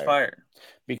 everyone's fired.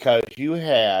 Because you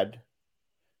had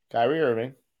Kyrie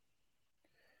Irving,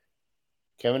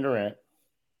 Kevin Durant,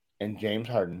 and James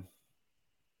Harden,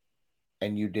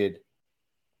 and you did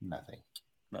nothing.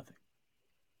 Nothing.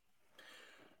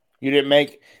 You didn't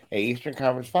make an Eastern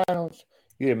Conference Finals.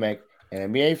 You didn't make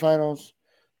an NBA Finals.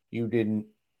 You didn't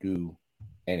do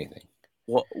anything.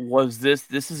 What was this?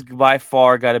 This is by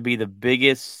far got to be the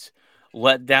biggest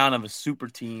letdown of a super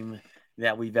team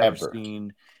that we've ever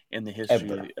seen in the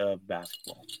history of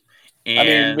basketball.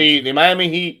 And the Miami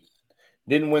Heat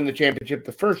didn't win the championship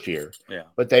the first year,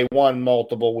 but they won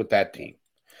multiple with that team.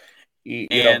 You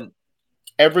know,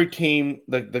 every team,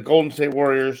 the Golden State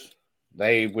Warriors,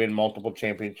 they win multiple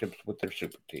championships with their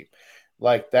super team.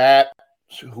 Like that,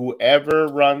 whoever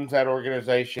runs that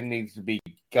organization needs to be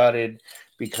gutted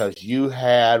because you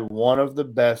had one of the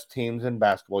best teams in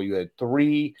basketball. You had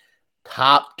 3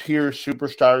 top-tier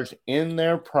superstars in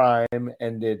their prime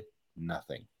and did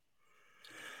nothing.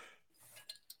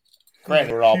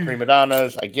 Granted, we're all prima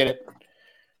donnas. I get it.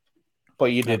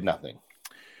 But you did nothing.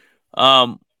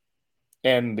 And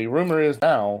the rumor is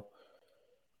now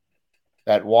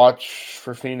that watch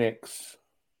for Phoenix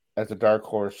as a dark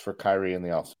horse for Kyrie in the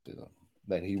offseason.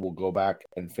 That he will go back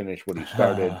and finish what he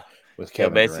started with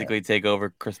Kevin He'll basically Durant. take over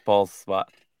Chris Paul's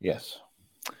spot. Yes.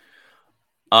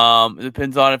 It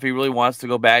depends on if he really wants to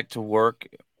go back to work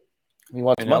He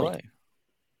wants in money. LA.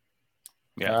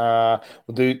 Yeah.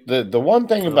 The one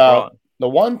thing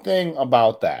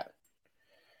about that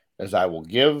is I will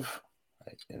give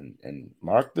and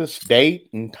mark this date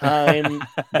and time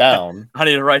down. I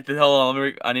need to write this. Hold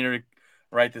on. I need to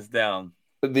write this down.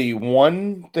 The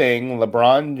one thing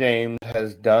LeBron James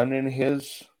has done in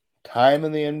his time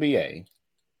in the NBA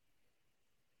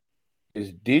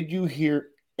is, did you hear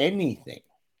anything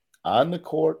on the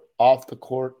court, off the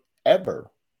court, ever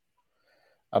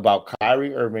about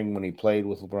Kyrie Irving when he played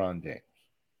with LeBron James?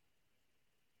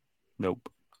 Nope.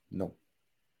 No.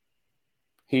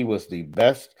 He was the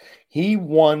best. He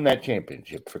won that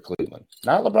championship for Cleveland,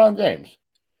 not LeBron James.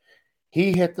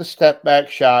 He hit the step-back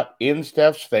shot in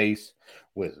Steph's face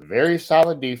with very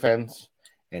solid defense,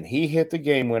 and he hit the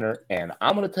game winner. And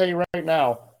I'm going to tell you right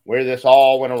now where this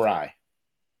all went awry.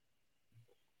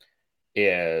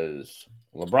 Is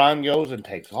LeBron goes and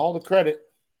takes all the credit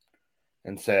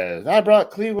and says, "I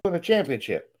brought Cleveland a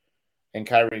championship." And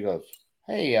Kyrie goes,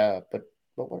 "Hey, but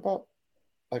what about,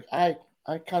 like, I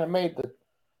kind of made the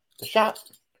shot.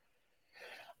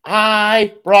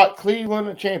 I brought Cleveland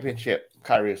a championship."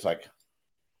 Kyrie's like,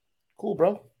 "Cool,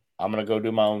 bro. I'm going to go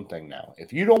do my own thing now.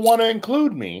 If you don't want to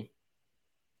include me,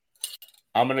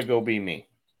 I'm going to go be me."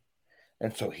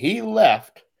 And so he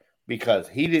left because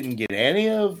he didn't get any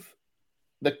of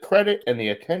the credit and the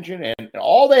attention, and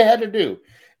all they had to do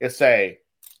is say,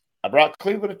 "I brought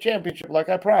Cleveland a championship like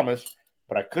I promised,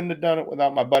 but I couldn't have done it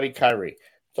without my buddy Kyrie."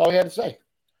 That's all he had to say.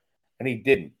 And he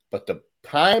didn't. But the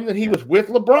time that he was with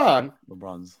the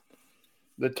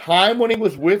time when he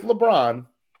was with LeBron,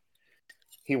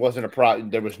 he wasn't a problem.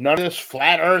 There was none of this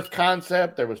flat earth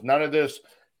concept. There was none of this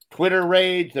Twitter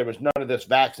rage. There was none of this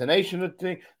vaccination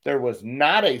thing. There was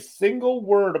not a single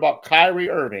word about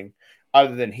Kyrie Irving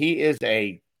other than he is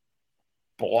a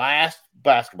blast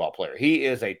basketball player. He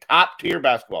is a top-tier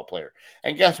basketball player.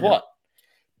 And guess what?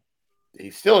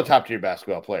 He's still a top-tier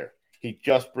basketball player. He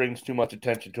just brings too much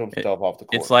attention to himself off the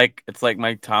court. It's like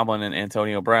Mike Tomlin and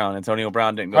Antonio Brown. Antonio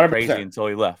Brown didn't go 100%. crazy until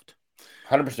he left.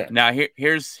 100%. Now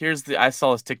here's the I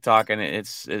saw his TikTok and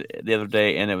it's the other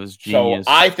day and it was genius.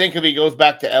 So I think if he goes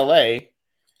back to LA,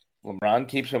 LeBron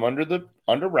keeps him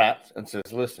under wraps and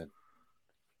says, "Listen,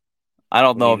 I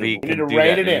don't know if We he need can to do rein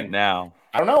that it in. now.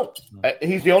 I don't know.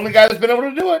 He's the only guy that's been able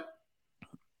to do it.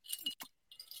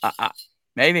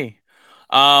 Maybe.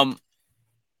 But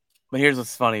here's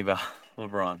what's funny about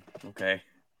LeBron. Okay,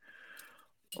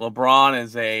 LeBron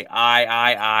is a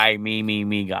I,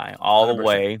 me guy all 100%. the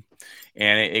way,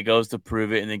 and it goes to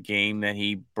prove it in the game that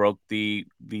he broke the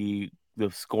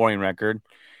scoring record.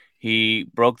 He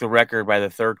broke the record by the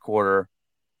third quarter,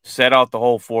 set out the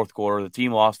whole fourth quarter. The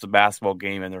team lost the basketball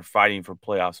game, and they're fighting for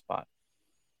playoff spot.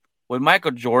 Would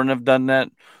Michael Jordan have done that?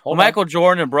 Hold Would on. Michael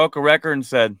Jordan have broke a record and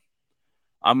said,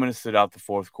 "I'm going to sit out the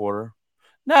fourth quarter"?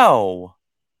 No.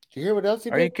 Did you hear what else he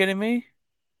Are did? you kidding me?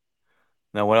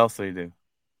 No. What else did he do?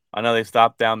 I know they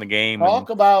stopped down the game. Talk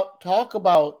about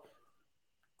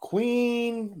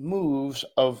queen moves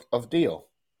of deal.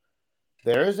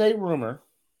 There is a rumor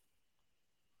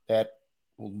that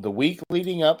the week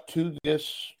leading up to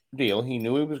this deal, he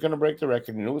knew he was going to break the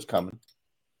record, he knew it was coming.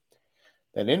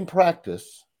 That in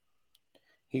practice,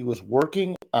 he was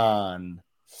working on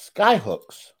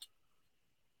skyhooks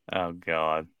Oh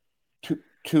God,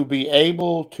 to be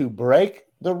able to break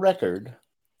the record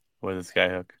with a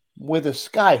skyhook. with a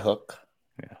skyhook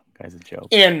Yeah, guy's a joke.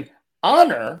 in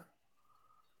honor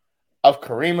of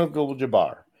Kareem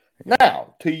Abdul-Jabbar.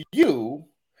 Now, to you,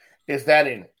 is that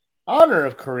in honor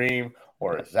of Kareem,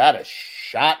 or is that a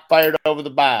shot fired over the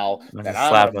bow That's that a I'm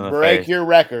slap going in to the break face. your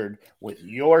record with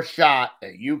your shot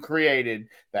that you created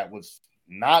that was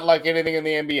not like anything in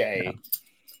the NBA? Yeah.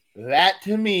 That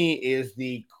to me is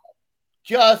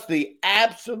just the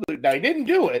absolute. Now, he didn't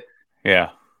do it, Yeah,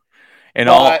 and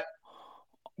but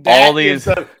that all is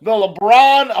these. the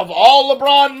LeBron of all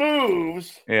LeBron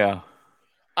moves. Yeah,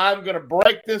 I'm going to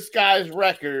break this guy's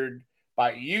record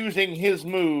by using his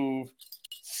move.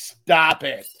 Stop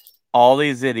it. all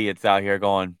these idiots out here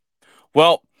going,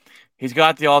 well, he's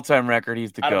got the all-time record.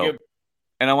 He's the I don't GOAT. give-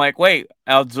 And I'm like, wait,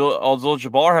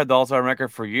 Abdul-Jabbar had the all-time record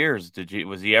for years.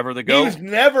 Was he ever the GOAT?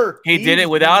 He did it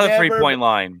without a three-point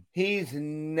line. He's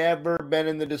never been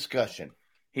in the discussion.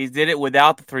 He did it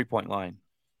without the three-point line.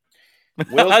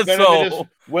 Wilt's been, So-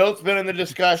 Wilt's been in the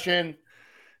discussion.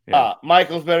 Yeah.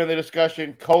 Michael's been in the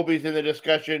discussion. Kobe's in the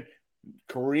discussion.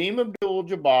 Kareem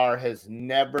Abdul-Jabbar has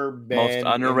never been Most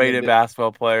underrated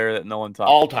basketball player that no one talks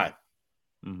all about. time.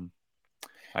 Mm-hmm.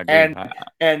 I agree.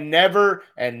 And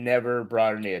never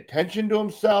brought any attention to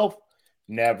himself.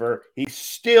 Never. He's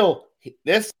still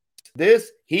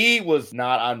he was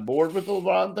not on board with the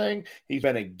LeBron thing. He's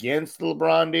been against the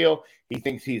LeBron deal. He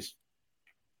thinks he's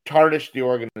tarnished the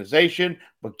organization.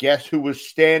 But guess who was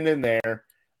standing there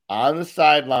on the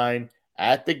sideline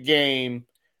at the game?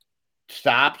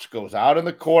 Stops, goes out in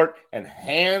the court, and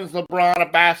hands LeBron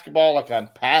a basketball like I'm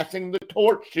passing the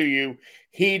torch to you.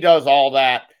 He does all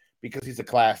that because he's a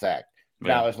class act. Yeah.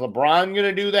 Now, is LeBron going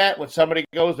to do that when somebody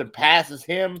goes and passes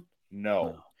him?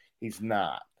 No, he's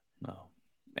not. No.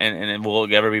 And will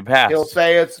it ever be passed? He'll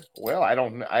say I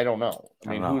don't know. I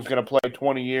mean, know. who's going to play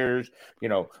 20 years?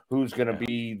 Who's going to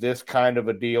be this kind of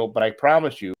a deal? But I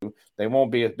promise you, they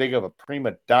won't be as big of a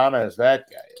prima donna as that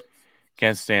guy is.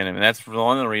 Can't stand him. And that's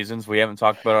one of the reasons we haven't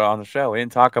talked about it on the show. We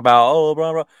didn't talk about,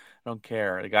 blah. I don't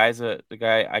care. The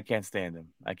guy, I can't stand him.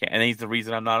 I can't. And he's the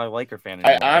reason I'm not a Laker fan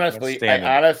anymore. I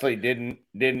honestly didn't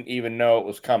even know it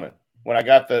was coming. When I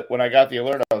got the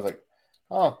alert, I was like,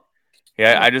 oh.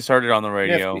 Yeah, I just heard it on the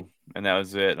radio, Nifty. and that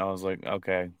was it. And I was like,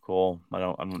 okay, cool. I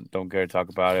don't care to talk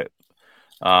about it.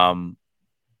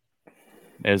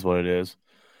 It is what it is.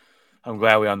 I'm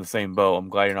glad we're on the same boat. I'm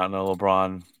glad you're not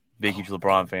a big huge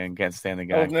LeBron fan. Can't stand the I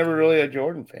guy. was never really a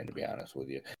Jordan fan, to be honest with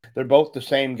you. They're both the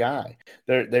same guy.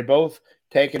 They're both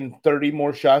taking 30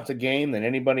 more shots a game than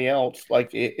anybody else.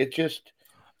 Like it just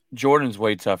Jordan's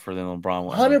way tougher than LeBron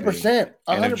was. 100%.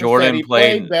 And if 100%. Jordan He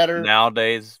played better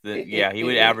nowadays, he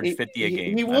would average 50 a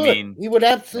game. He would. He would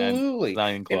absolutely. It's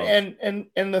not even close.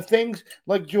 And the things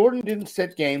like Jordan didn't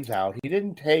sit games out. He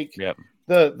didn't take Yep.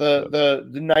 the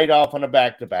night off on a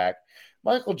back-to-back.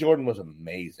 Michael Jordan was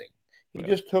amazing. He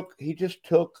just took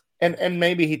and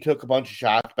maybe he took a bunch of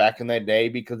shots back in that day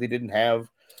because he didn't have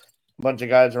a bunch of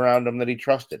guys around him that he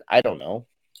trusted. I don't know.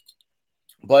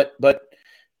 But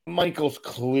Michael's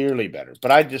clearly better.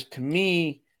 But to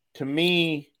me,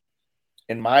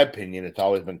 in my opinion, it's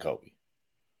always been Kobe.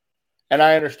 And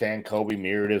I understand Kobe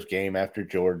mirrored his game after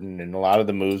Jordan, and a lot of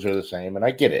the moves are the same, and I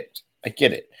get it.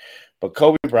 But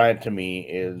Kobe Bryant, to me,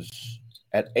 is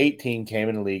at 18, came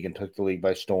in the league and took the league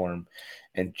by storm,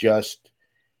 and he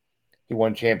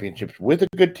won championships with a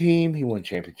good team. He won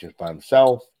championships by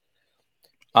himself.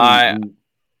 Other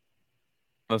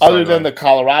than the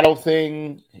Colorado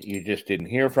thing, you just didn't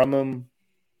hear from him.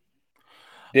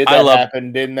 Did that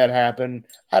happen? Didn't that happen?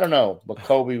 I don't know, but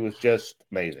Kobe was just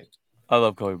amazing. I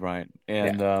love Kobe Bryant,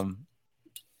 and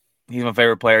he's my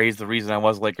favorite player. He's the reason I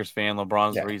was a Lakers fan.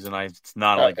 LeBron's the reason I'm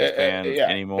not a Lakers fan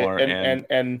anymore.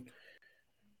 And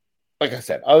like I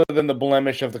said, other than the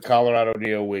blemish of the Colorado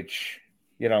deal, which,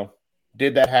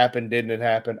 did that happen? Didn't it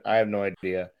happen? I have no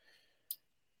idea.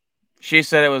 She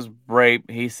said it was rape.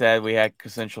 He said we had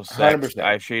consensual sex. 100%.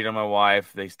 I cheated on my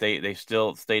wife. They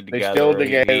still stayed together. They still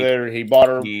together. He bought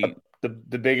her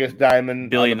the biggest diamond $1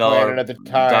 billion at the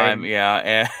time.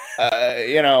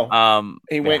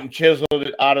 He went and chiseled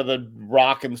it out of the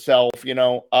rock himself.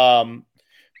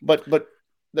 But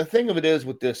the thing of it is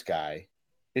with this guy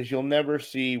is you'll never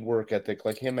see work ethic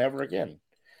like him ever again.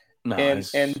 No,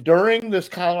 and during this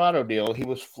Colorado deal, he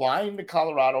was flying to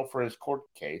Colorado for his court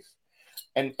case,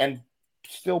 and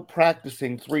still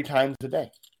practicing 3 times a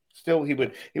day. Still, he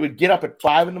would get up at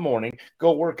 5 a.m,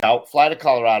 go work out, fly to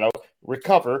Colorado,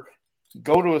 recover,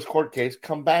 go to his court case,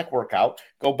 come back, work out,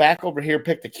 go back over here,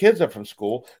 pick the kids up from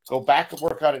school, go back and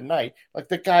work out at night. Like,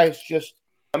 the guy is just,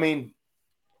 have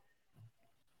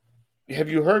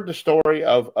you heard the story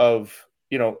of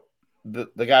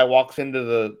the guy walks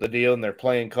into the deal and they're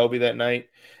playing Kobe that night,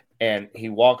 and he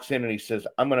walks in and he says,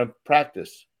 I'm going to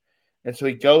practice. And so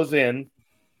he goes in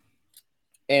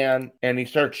and he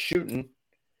starts shooting,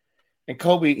 and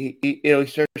Kobe, he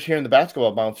starts hearing the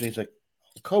basketball bounce, and he's like,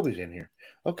 Kobe's in here.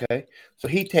 Okay. So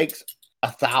he takes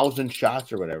 1,000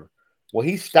 shots or whatever. Well,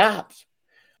 he stops.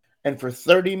 And for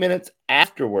 30 minutes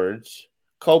afterwards,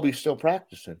 Kobe's still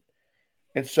practicing.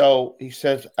 And so he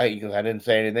says, I didn't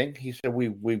say anything. He said, we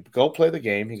go play the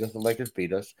game. He goes, the Lakers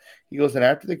beat us. He goes, and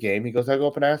after the game, he goes, I go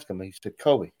up and ask him. He said,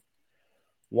 Kobe,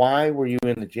 why were you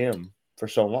in the gym for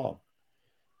so long?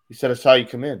 He said, I saw you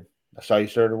come in. I saw you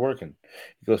started working.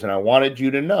 He goes, and I wanted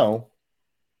you to know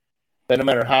that no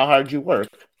matter how hard you work,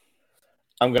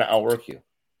 I'm going to outwork you.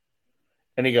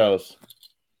 And he goes,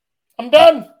 I'm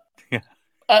done.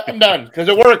 I'm done. Because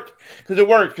it worked.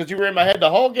 Because you were in my head the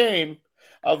whole game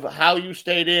of how you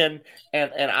stayed in.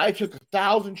 And I took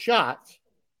 1,000 shots,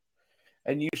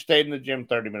 and you stayed in the gym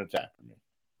 30 minutes after me.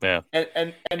 Yeah.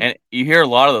 And you hear a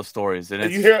lot of those stories. And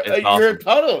you hear a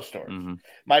ton of those stories. Mm-hmm.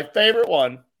 My favorite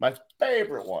one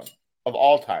of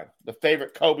all time, the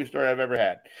favorite Kobe story I've ever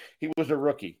had. He was a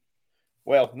rookie.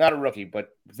 Well, not a rookie, but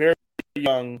very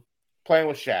young, playing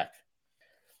with Shaq.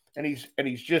 And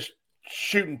he's just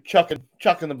shooting,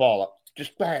 chucking the ball up.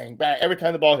 Just bang, bang, every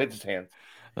time the ball hits his hands.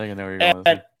 I think I know where you're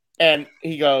going. And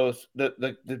he goes,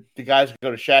 the guys go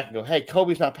to Shaq and go, hey,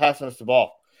 Kobe's not passing us the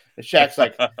ball. And Shaq's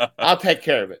like, I'll take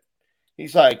care of it.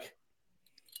 He's like,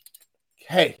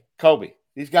 hey, Kobe,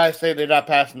 these guys say they're not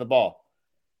passing the ball.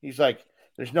 He's like,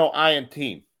 there's no I in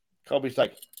team. Kobe's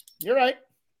like, you're right.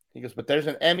 He goes, but there's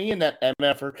an M-E in that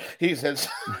MFer. He says,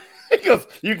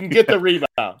 you can get the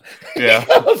rebound. Yeah.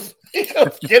 He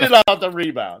goes, get it off the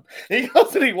rebound. He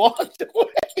goes, and he walked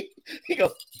away. He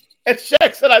goes, and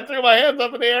Shaq said, I threw my hands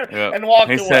up in the air and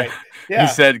walked away. He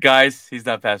said, guys, he's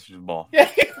not passing the ball. Yeah.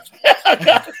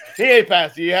 He ain't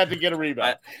passing. You had to get a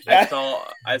rebound.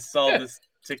 I saw this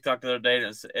TikTok the other day,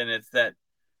 and it's that,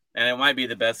 and it might be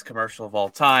the best commercial of all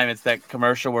time. It's that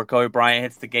commercial where Kobe Bryant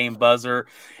hits the game buzzer,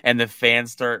 and the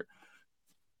fans start,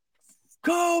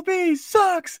 Kobe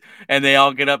sucks, and they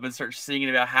all get up and start singing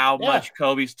about how much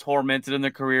Kobe's tormented in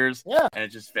their careers. Yeah, and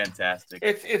it's just fantastic.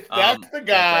 It's that's the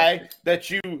guy that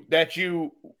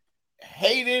you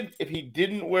hated if he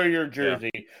didn't wear your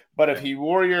jersey, but if he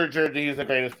wore your jersey, he's the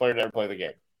greatest player to ever play the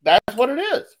game. That's what it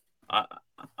is.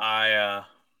 I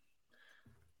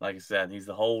like I said, he's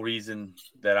the whole reason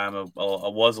that I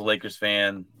was a Lakers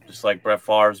fan, just like Brett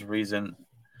Favre's the reason. I'm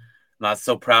not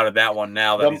so proud of that one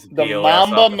now that he's the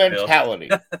Mamba mentality.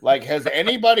 Like, is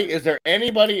there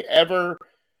anybody ever,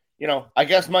 I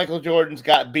guess Michael Jordan's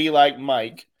got be like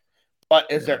Mike,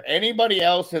 but is there anybody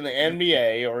else in the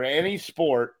NBA or any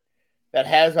sport that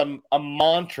has a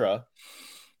mantra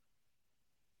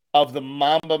of the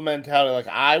Mamba mentality? Like,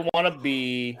 I want to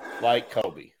be like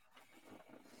Kobe.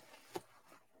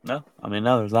 No,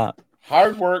 there's not.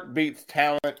 Hard work beats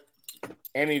talent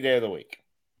any day of the week.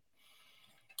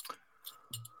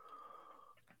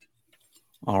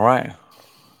 All right.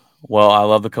 Well, I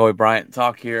love the Kobe Bryant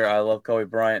talk here. I love Kobe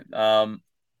Bryant. That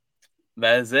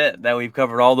is it. That we've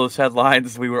covered all those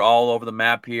headlines. We were all over the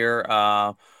map here.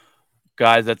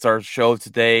 Guys, that's our show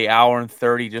today. Hour and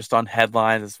 30 just on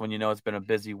headlines. That's when you know it's been a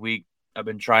busy week. I've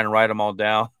been trying to write them all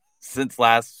down since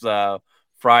last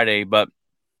Friday. But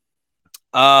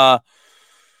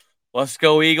let's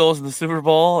go Eagles in the Super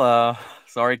Bowl.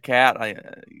 Sorry, Kat.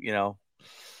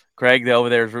 Craig over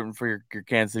there is rooting for your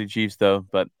Kansas City Chiefs, though.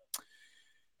 But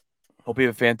Hope you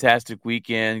have a fantastic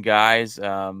weekend, guys.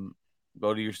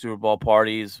 Go to your Super Bowl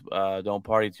parties. Don't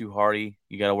party too hardy.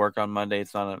 You got to work on Monday.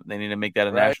 They need to make that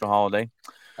a national holiday.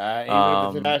 Even if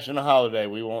it's a national holiday,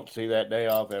 we won't see that day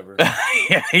off ever.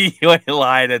 Yeah, you ain't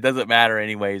lying. It doesn't matter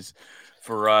anyways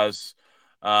for us.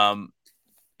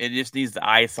 It just needs the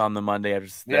ice on the Monday after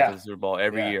the Super Bowl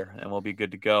every year, and we'll be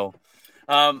good to go.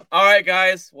 All right,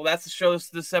 guys. Well, that's the show.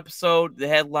 This episode, the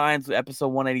headlines, episode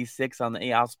 186 on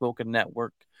the Outspoken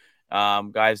Network.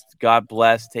 Guys, God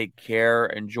bless. Take care.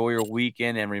 Enjoy your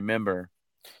weekend, and remember,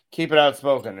 keep it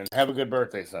outspoken and have a good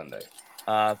birthday Sunday.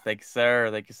 Thank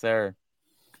you, sir.